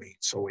living.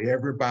 So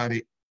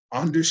everybody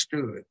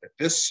understood that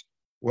this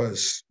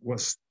was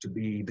to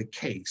be the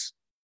case,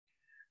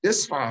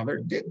 this father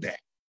did that.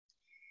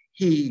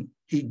 He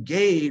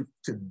gave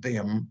to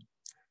them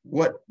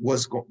what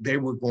they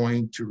were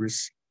going to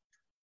receive.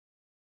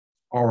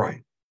 All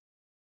right.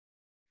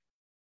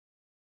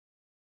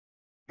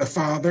 The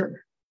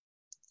father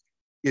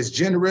is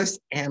generous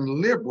and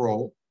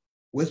liberal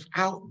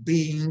without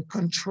being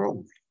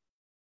controlling.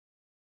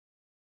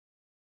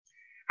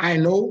 I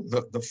know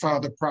the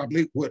father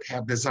probably would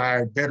have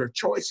desired better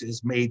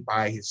choices made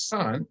by his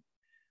son,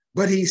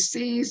 but he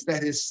sees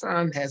that his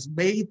son has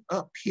made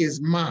up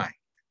his mind.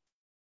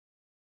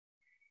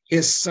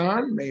 His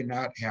son may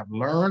not have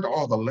learned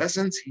all the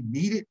lessons he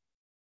needed,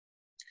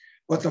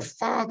 but the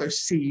father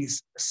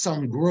sees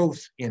some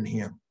growth in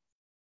him.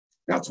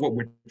 That's what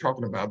we're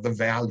talking about, the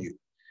value.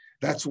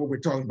 That's what we're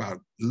talking about,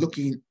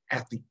 looking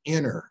at the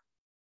inner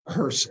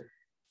person,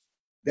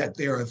 that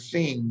there are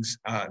things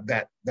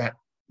that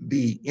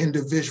the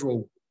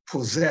individual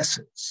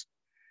possesses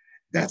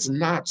that's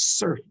not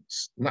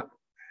surface, not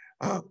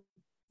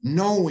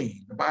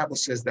knowing. The Bible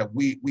says that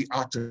we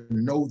ought to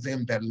know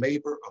them that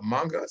labor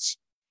among us.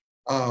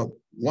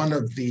 One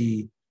of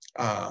the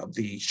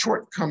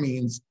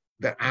shortcomings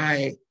that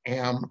I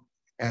am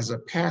as a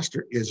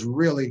pastor is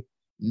really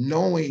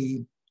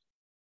knowing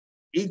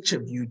each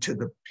of you to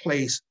the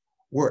place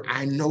where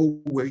I know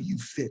where you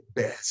fit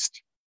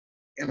best.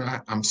 And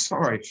I'm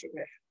sorry for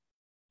that.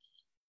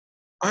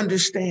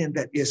 Understand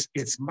that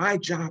it's my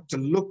job to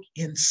look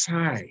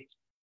inside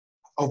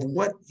of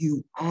what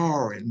you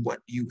are and what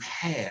you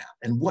have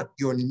and what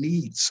your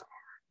needs are.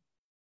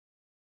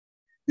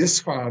 This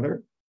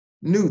father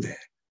knew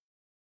that.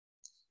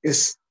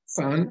 His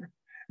son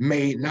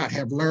may not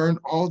have learned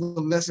all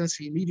the lessons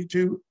he needed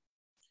to,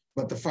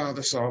 but the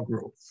father saw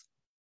growth.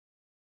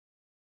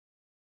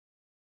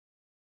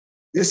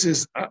 This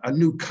is a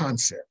new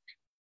concept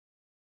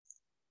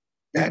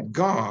that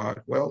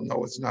God, well,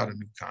 no, it's not a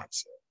new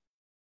concept.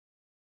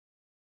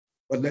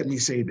 But let me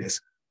say this.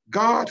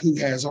 God, who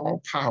has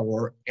all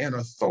power and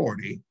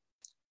authority,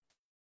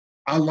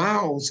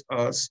 allows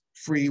us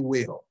free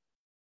will.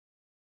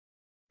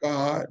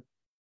 God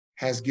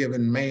has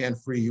given man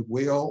free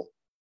will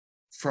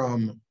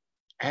from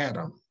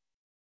Adam,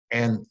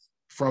 and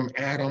from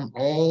Adam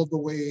all the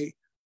way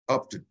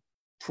up to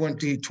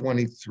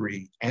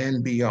 2023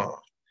 and beyond.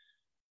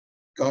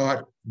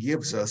 God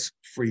gives us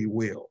free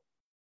will.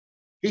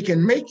 He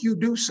can make you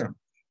do something,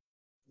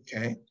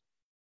 okay?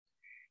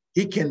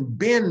 He can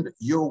bend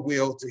your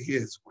will to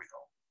his will.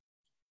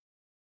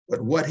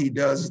 But what he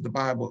does, is the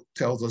Bible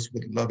tells us,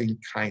 with loving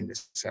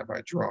kindness have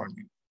I drawn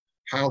you.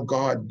 How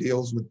God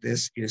deals with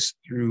this is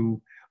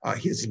through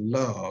his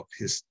love,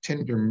 his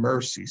tender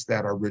mercies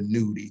that are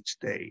renewed each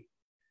day,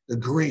 the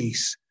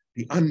grace,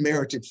 the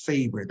unmerited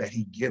favor that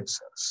he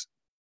gives us.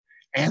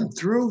 And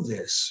through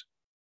this,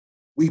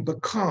 we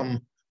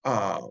become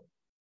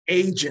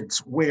agents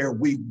where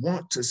we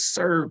want to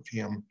serve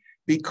him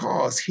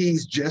because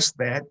he's just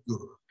that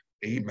good.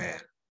 Amen.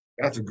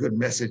 That's a good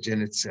message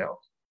in itself.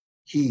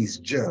 He's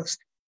just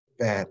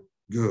that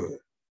good.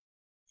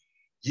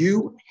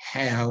 You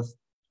have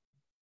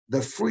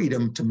the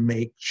freedom to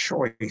make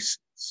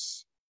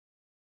choices.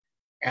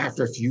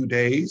 After a few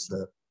days,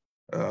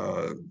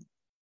 the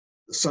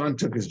son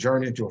took his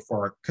journey into a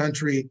far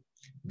country.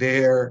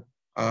 There,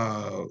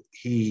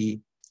 he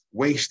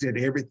wasted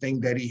everything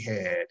that he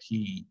had.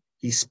 He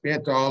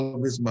spent all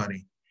of his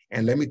money.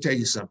 And let me tell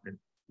you something.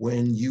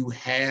 When you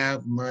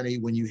have money,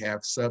 when you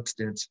have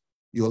substance,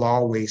 you'll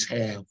always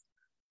have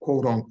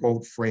quote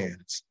unquote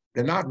friends.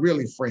 They're not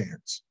really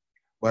friends,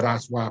 but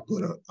that's why I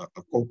put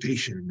a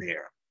quotation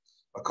there,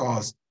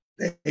 because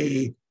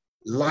they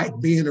like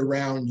being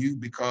around you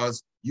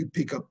because you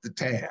pick up the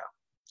tab.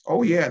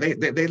 Oh yeah,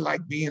 they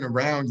like being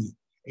around you,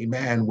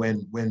 amen,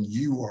 when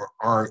you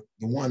are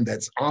the one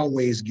that's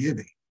always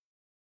giving.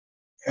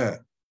 Yeah.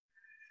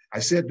 I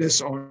said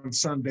this on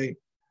Sunday,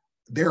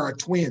 there are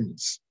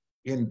twins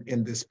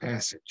in this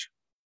passage.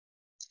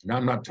 Now,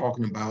 I'm not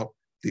talking about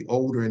the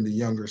older and the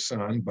younger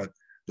son, but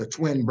the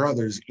twin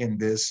brothers in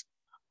this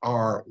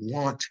are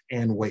want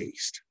and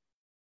waste.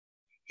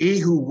 He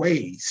who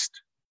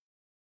wastes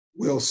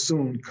will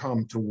soon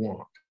come to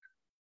want.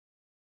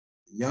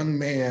 The young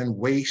man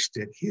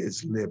wasted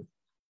his living,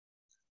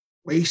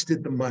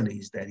 wasted the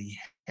monies that he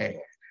had.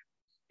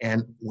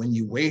 And when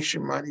you waste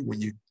your money,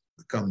 when you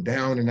become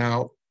down and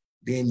out,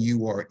 then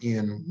you are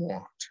in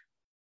want.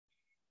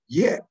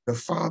 Yet the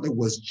father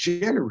was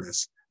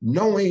generous,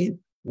 knowing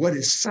what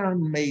his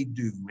son may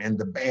do and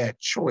the bad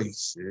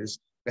choices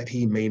that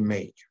he may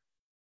make.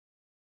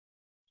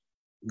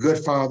 Good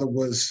father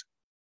was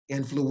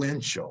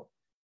influential.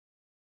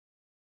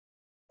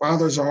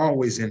 Fathers are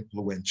always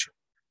influential.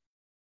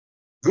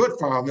 Good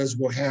fathers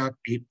will have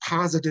a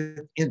positive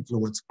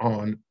influence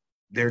on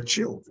their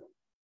children.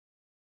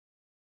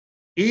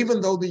 Even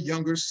though the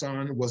younger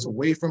son was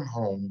away from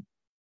home,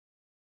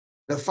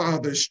 the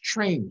father's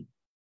training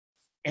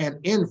and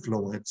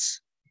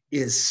influence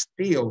is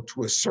still,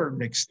 to a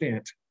certain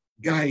extent,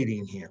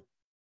 guiding him.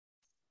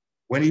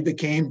 When he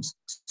became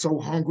so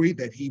hungry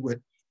that he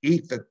would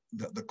eat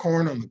the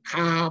corn on the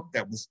cob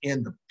that was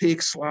in the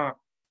pig slop,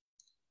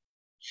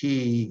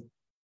 he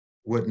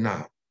would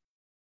not.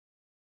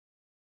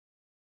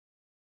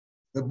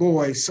 The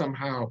boy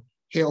somehow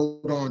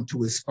held on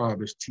to his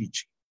father's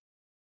teaching.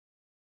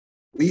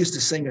 We used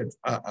to sing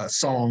a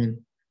song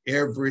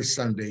every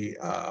Sunday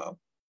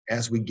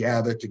as we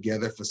gathered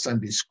together for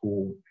Sunday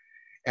school.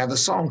 And the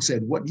song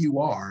said, "What you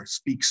are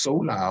speaks so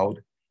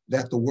loud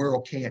that the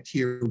world can't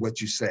hear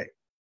what you say.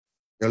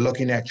 They're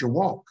looking at your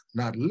walk,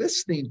 not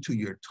listening to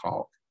your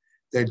talk.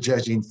 They're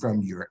judging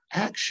from your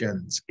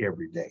actions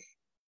every day.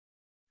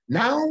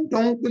 Now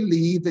don't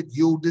believe that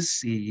you'll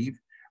deceive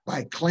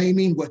by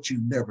claiming what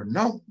you've never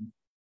known.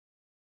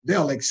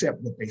 They'll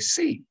accept what they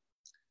see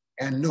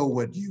and know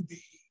what you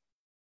be.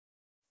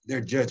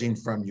 They're judging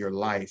from your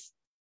life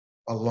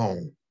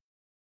alone."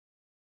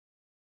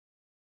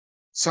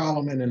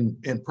 Solomon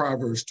in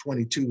Proverbs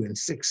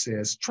 22:6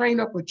 says,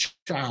 "Train up a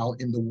child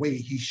in the way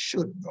he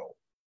should go,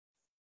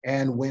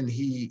 and when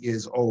he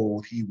is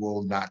old, he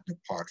will not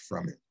depart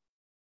from it."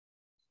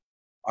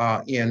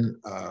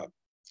 In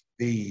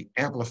the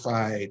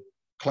Amplified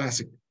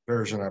Classic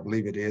Version, I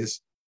believe it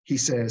is, he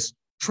says,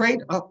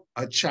 "Train up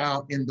a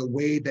child in the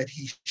way that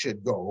he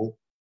should go,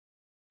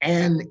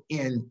 and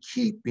in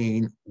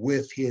keeping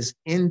with his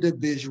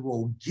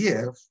individual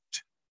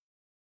gift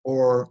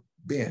or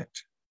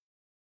bent.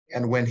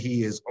 And when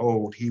he is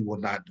old, he will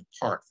not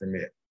depart from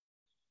it."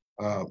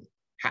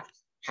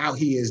 How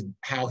he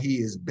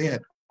is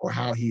bent or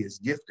how he is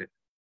gifted.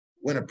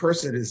 When a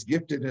person is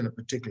gifted in a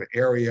particular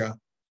area,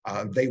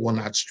 they will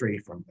not stray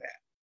from that.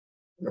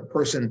 When a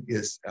person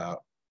is,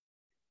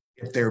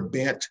 if they're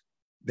bent,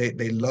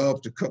 they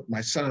love to cook.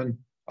 My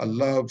son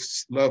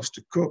loves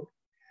to cook.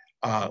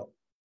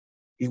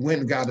 He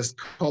went and got his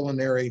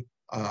culinary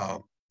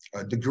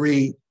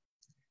degree,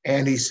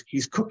 and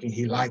he's cooking.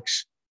 He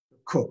likes to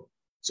cook.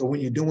 So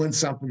when you're doing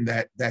something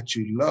that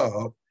you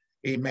love,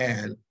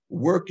 amen,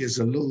 work is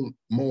a little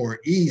more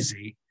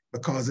easy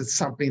because it's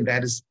something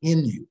that is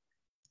in you.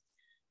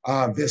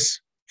 This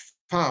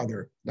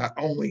father not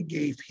only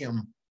gave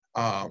him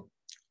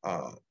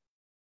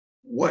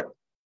what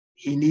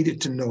he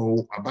needed to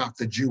know about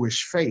the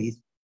Jewish faith,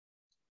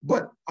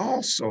 but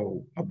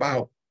also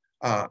about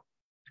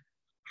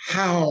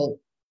how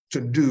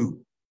to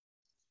do.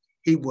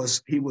 He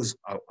was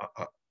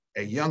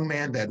a young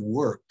man that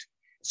worked,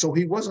 so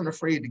he wasn't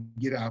afraid to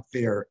get out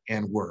there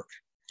and work.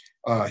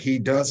 He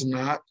does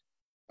not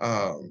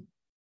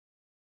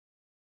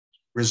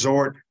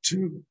resort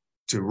to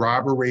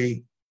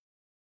robbery.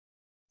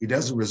 He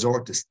doesn't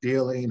resort to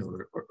stealing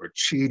or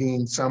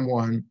cheating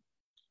someone,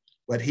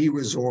 but he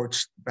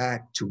resorts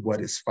back to what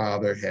his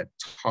father had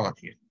taught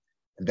him,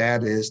 and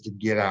that is to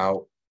get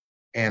out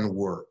and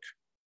work.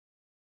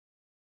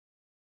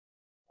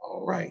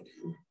 All right,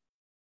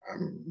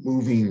 I'm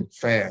moving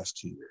fast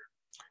here.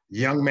 The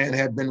young man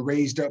had been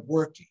raised up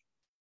working.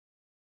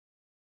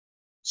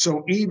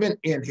 So even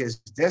in his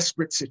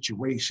desperate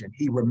situation,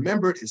 he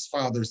remembered his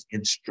father's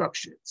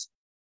instructions.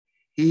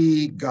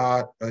 He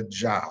got a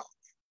job.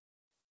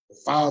 The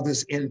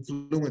father's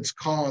influence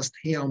caused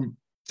him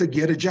to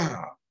get a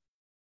job.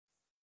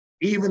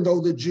 Even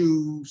though the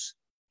Jews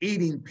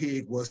eating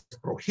pig was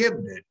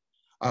prohibited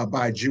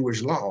by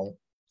Jewish law,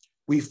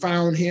 we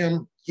found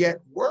him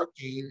yet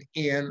working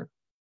in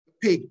the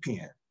pig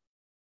pen.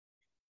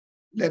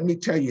 Let me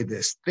tell you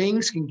this,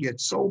 things can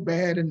get so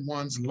bad in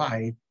one's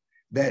life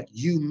that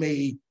you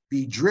may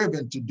be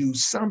driven to do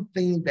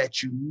something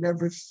that you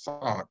never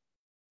thought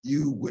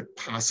you would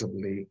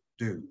possibly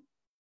do.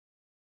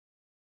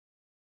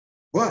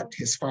 But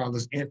his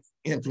father's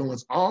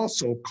influence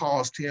also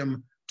caused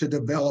him to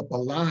develop a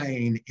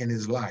line in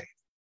his life,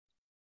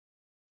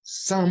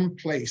 some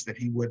place that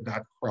he would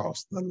not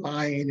cross, the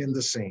line in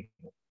the sand.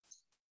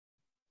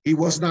 He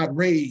was not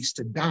raised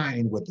to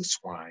dine with the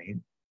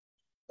swine.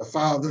 The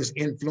father's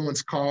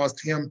influence caused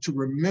him to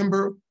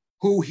remember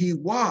who he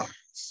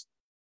was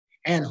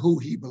and who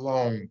he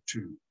belonged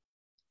to.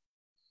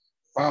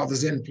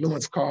 Father's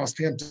influence caused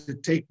him to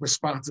take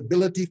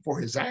responsibility for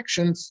his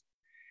actions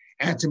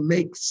and to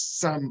make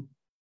some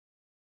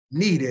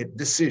needed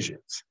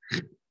decisions.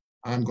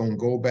 I'm going to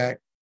go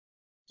back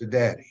to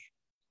daddy.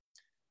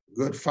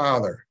 Good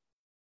father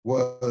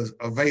was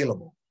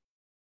available,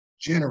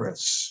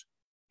 generous,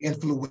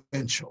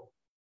 influential,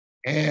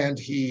 and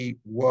he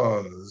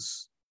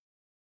was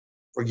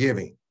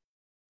forgiving.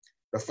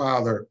 The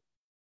father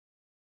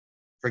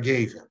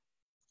forgave him.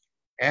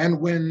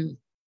 And when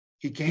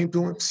he came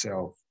to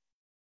himself,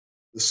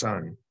 the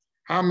son,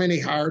 "How many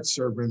hired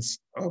servants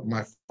of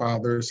my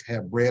father's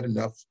have bread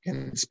enough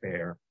and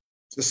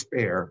to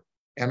spare,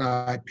 and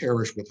I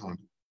perish with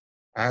hunger?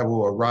 I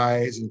will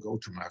arise and go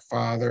to my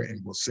father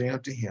and will say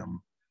unto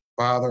him,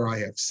 Father, I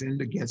have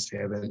sinned against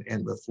heaven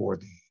and before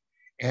thee,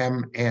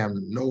 am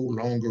no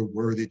longer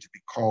worthy to be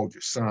called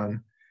your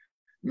son.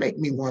 Make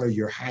me one of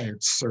your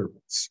hired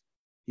servants."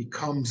 He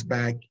comes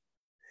back.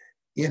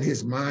 In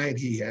his mind,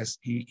 he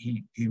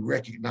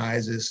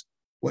recognizes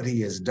what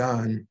he has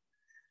done.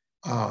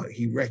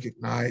 he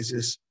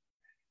recognizes.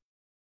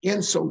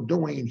 In so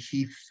doing,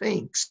 he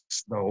thinks,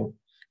 though,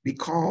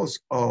 because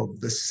of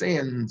the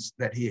sins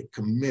that he had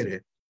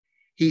committed,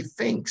 he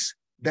thinks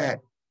that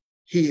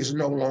he is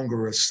no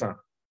longer a son.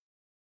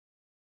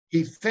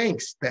 He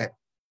thinks that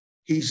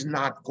he's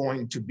not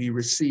going to be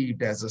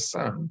received as a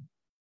son.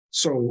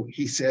 So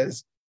he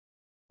says,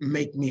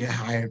 make me a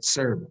hired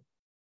servant.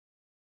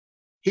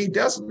 He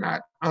does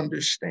not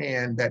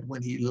understand that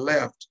when he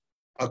left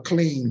a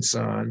clean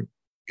son,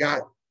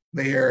 got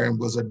there and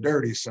was a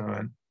dirty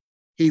son,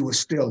 he was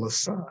still a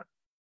son.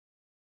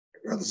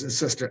 Brothers and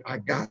sisters, I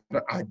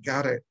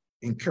gotta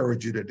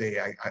encourage you today.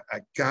 I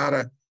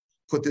gotta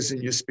put this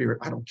in your spirit.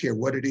 I don't care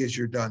what it is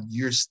you're done.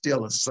 You're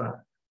still a son.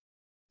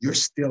 You're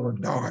still a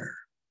daughter.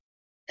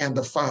 And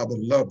the Father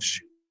loves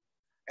you.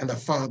 And the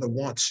Father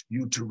wants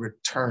you to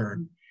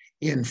return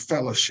in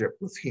fellowship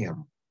with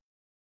him.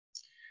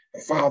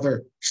 The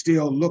Father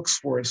still looks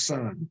for a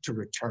son to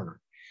return.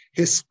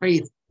 His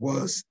faith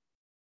was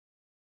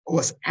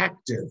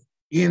active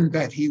in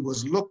that he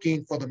was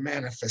looking for the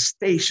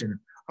manifestation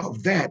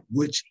of that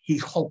which he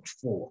hoped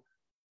for,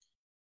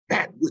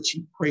 that which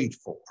he prayed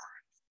for.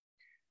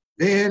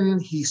 Then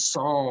he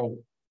saw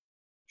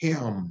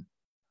him,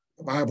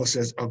 the Bible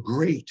says, a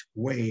great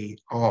way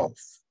off.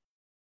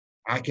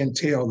 I can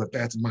tell that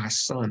that's my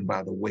son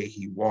by the way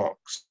he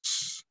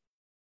walks.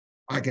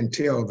 I can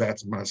tell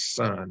that's my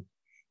son.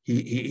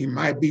 He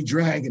might be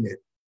dragging it.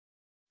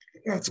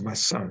 That's my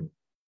son.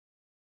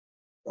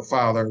 The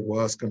Father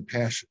was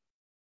compassionate.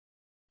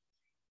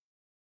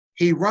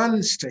 He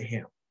runs to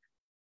him.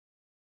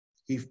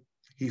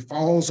 He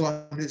falls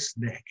on his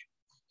neck.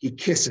 He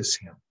kisses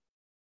him.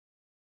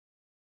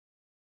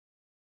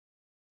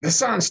 The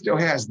son still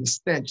has the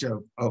stench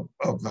of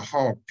the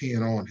hog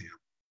pen on him.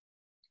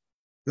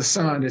 The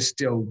son is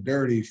still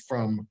dirty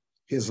from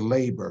his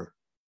labor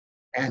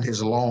and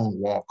his long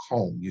walk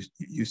home.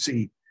 You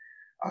see,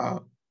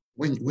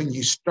 when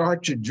you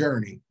start your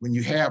journey, when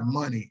you have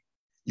money,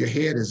 your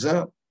head is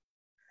up.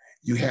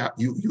 You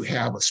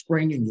have a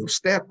spring in your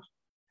step.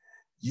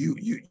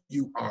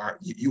 You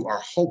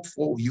are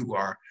hopeful.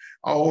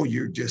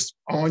 You're just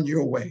on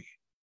your way.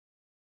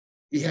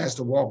 He has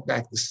to walk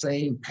back the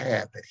same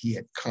path that he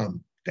had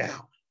come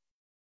down.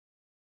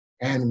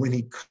 And when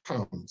he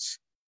comes,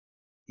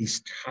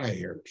 he's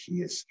tired.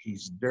 He's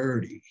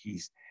dirty.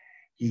 He's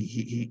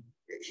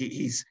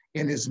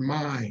in his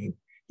mind.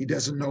 He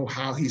doesn't know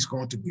how he's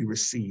going to be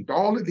received.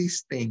 All of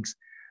these things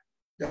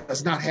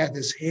does not have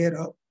his head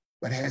up,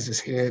 but has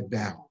his head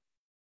down.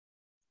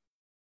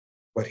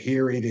 But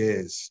here it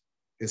is,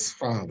 his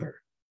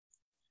Father.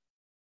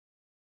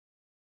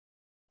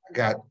 I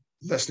got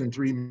less than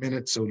 3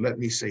 minutes, so let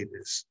me say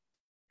this.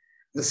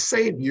 The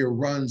Savior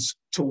runs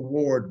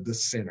toward the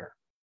sinner.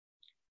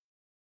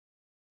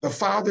 The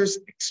Father's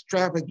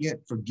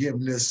extravagant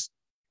forgiveness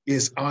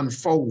is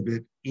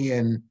unfolded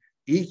in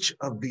each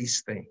of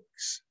these things.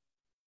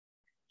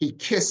 He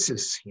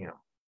kisses him.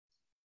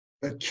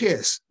 The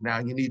kiss, now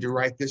you need to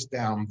write this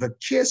down. The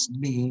kiss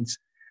means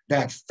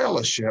that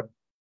fellowship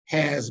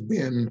has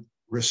been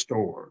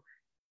restored.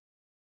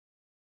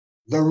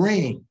 The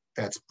ring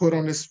that's put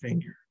on his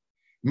finger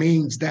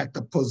means that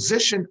the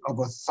position of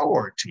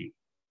authority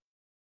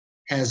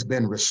has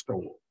been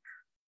restored.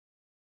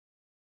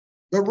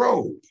 The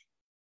robe,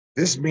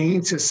 this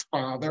means his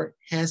Father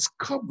has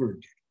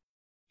covered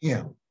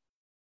him.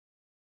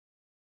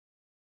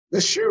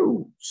 The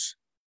shoes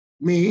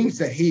means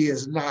that he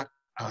is not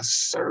a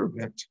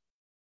servant,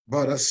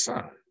 but a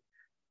son.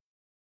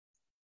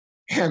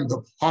 And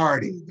the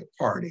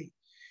party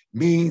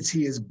means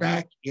he is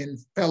back in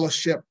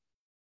fellowship,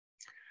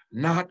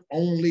 not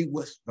only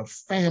with the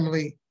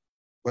family,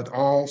 but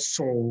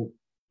also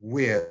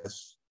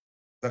with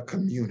the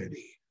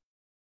community.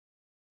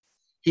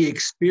 He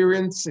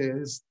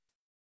experiences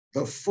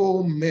the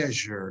full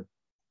measure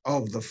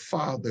of the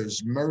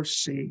Father's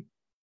mercy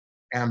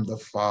and the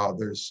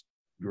Father's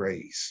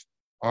grace.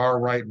 All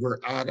right, we're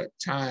out of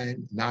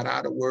time, not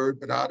out of word,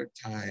 but out of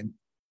time.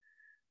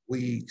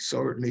 We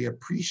certainly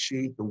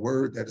appreciate the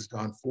word that has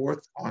gone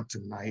forth on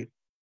tonight.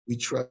 We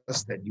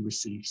trust that you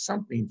received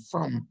something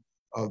from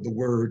the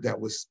word that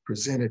was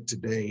presented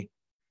today.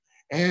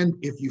 And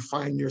if you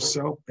find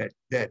yourself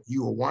that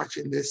you are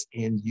watching this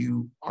and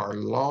you are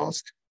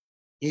lost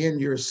in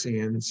your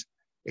sins,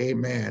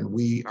 amen,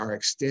 we are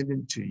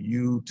extending to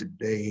you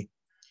today,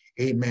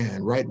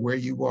 amen, right where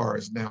you are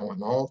is now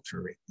an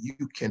altar.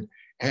 You can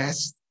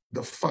ask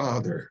the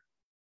Father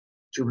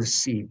to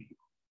receive you.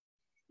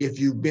 If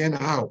you've been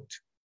out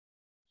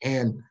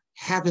and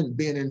haven't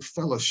been in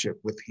fellowship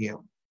with him,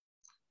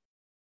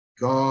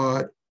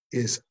 God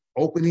is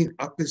opening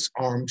up his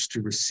arms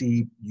to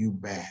receive you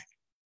back.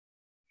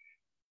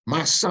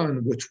 My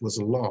son, which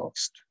was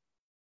lost,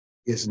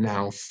 is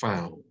now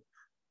found.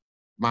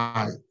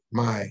 My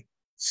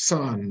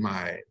son,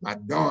 my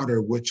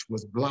daughter, which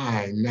was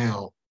blind,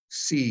 now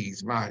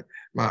sees. My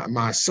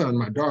son,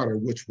 my daughter,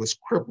 which was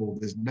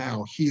crippled, is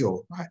now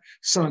healed. My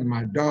son,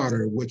 my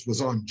daughter, which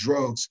was on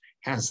drugs,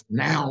 has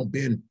now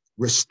been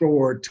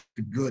restored to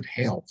good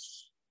health.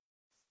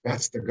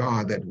 That's the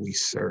God that we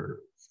serve.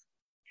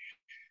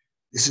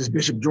 This is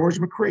Bishop George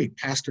McCrae,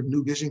 pastor of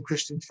New Vision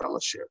Christian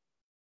Fellowship.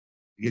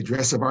 The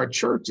address of our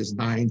church is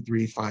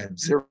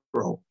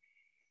 9350,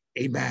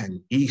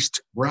 amen,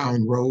 East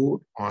Brown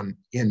Road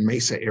in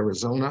Mesa,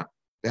 Arizona.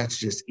 That's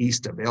just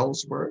east of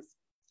Ellsworth.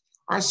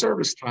 Our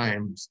service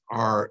times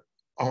are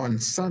on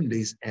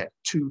Sundays at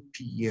 2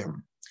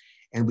 p.m.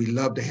 And we'd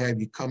love to have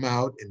you come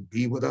out and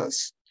be with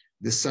us.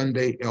 This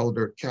Sunday,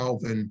 Elder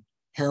Calvin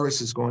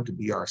Harris is going to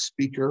be our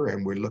speaker,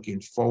 and we're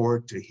looking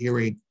forward to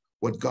hearing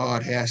what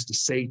God has to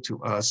say to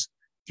us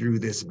through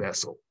this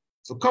vessel.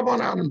 So come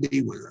on out and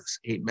be with us.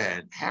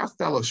 Amen. Have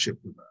fellowship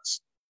with us.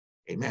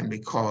 Amen.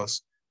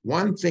 Because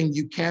one thing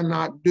you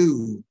cannot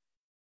do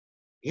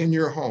in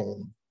your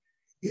home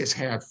is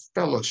have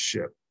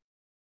fellowship.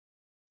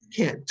 You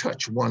can't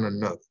touch one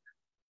another.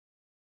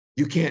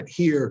 You can't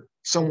hear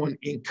someone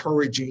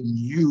encouraging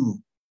you,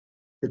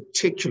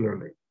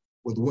 particularly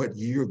with what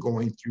you're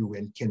going through,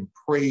 and can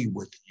pray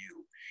with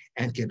you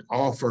and can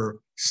offer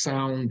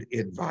sound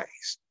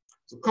advice.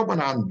 So come on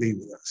out and be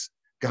with us.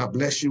 God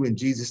bless you. In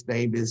Jesus'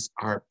 name is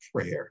our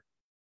prayer.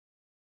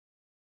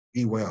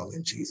 Be well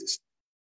in Jesus' name.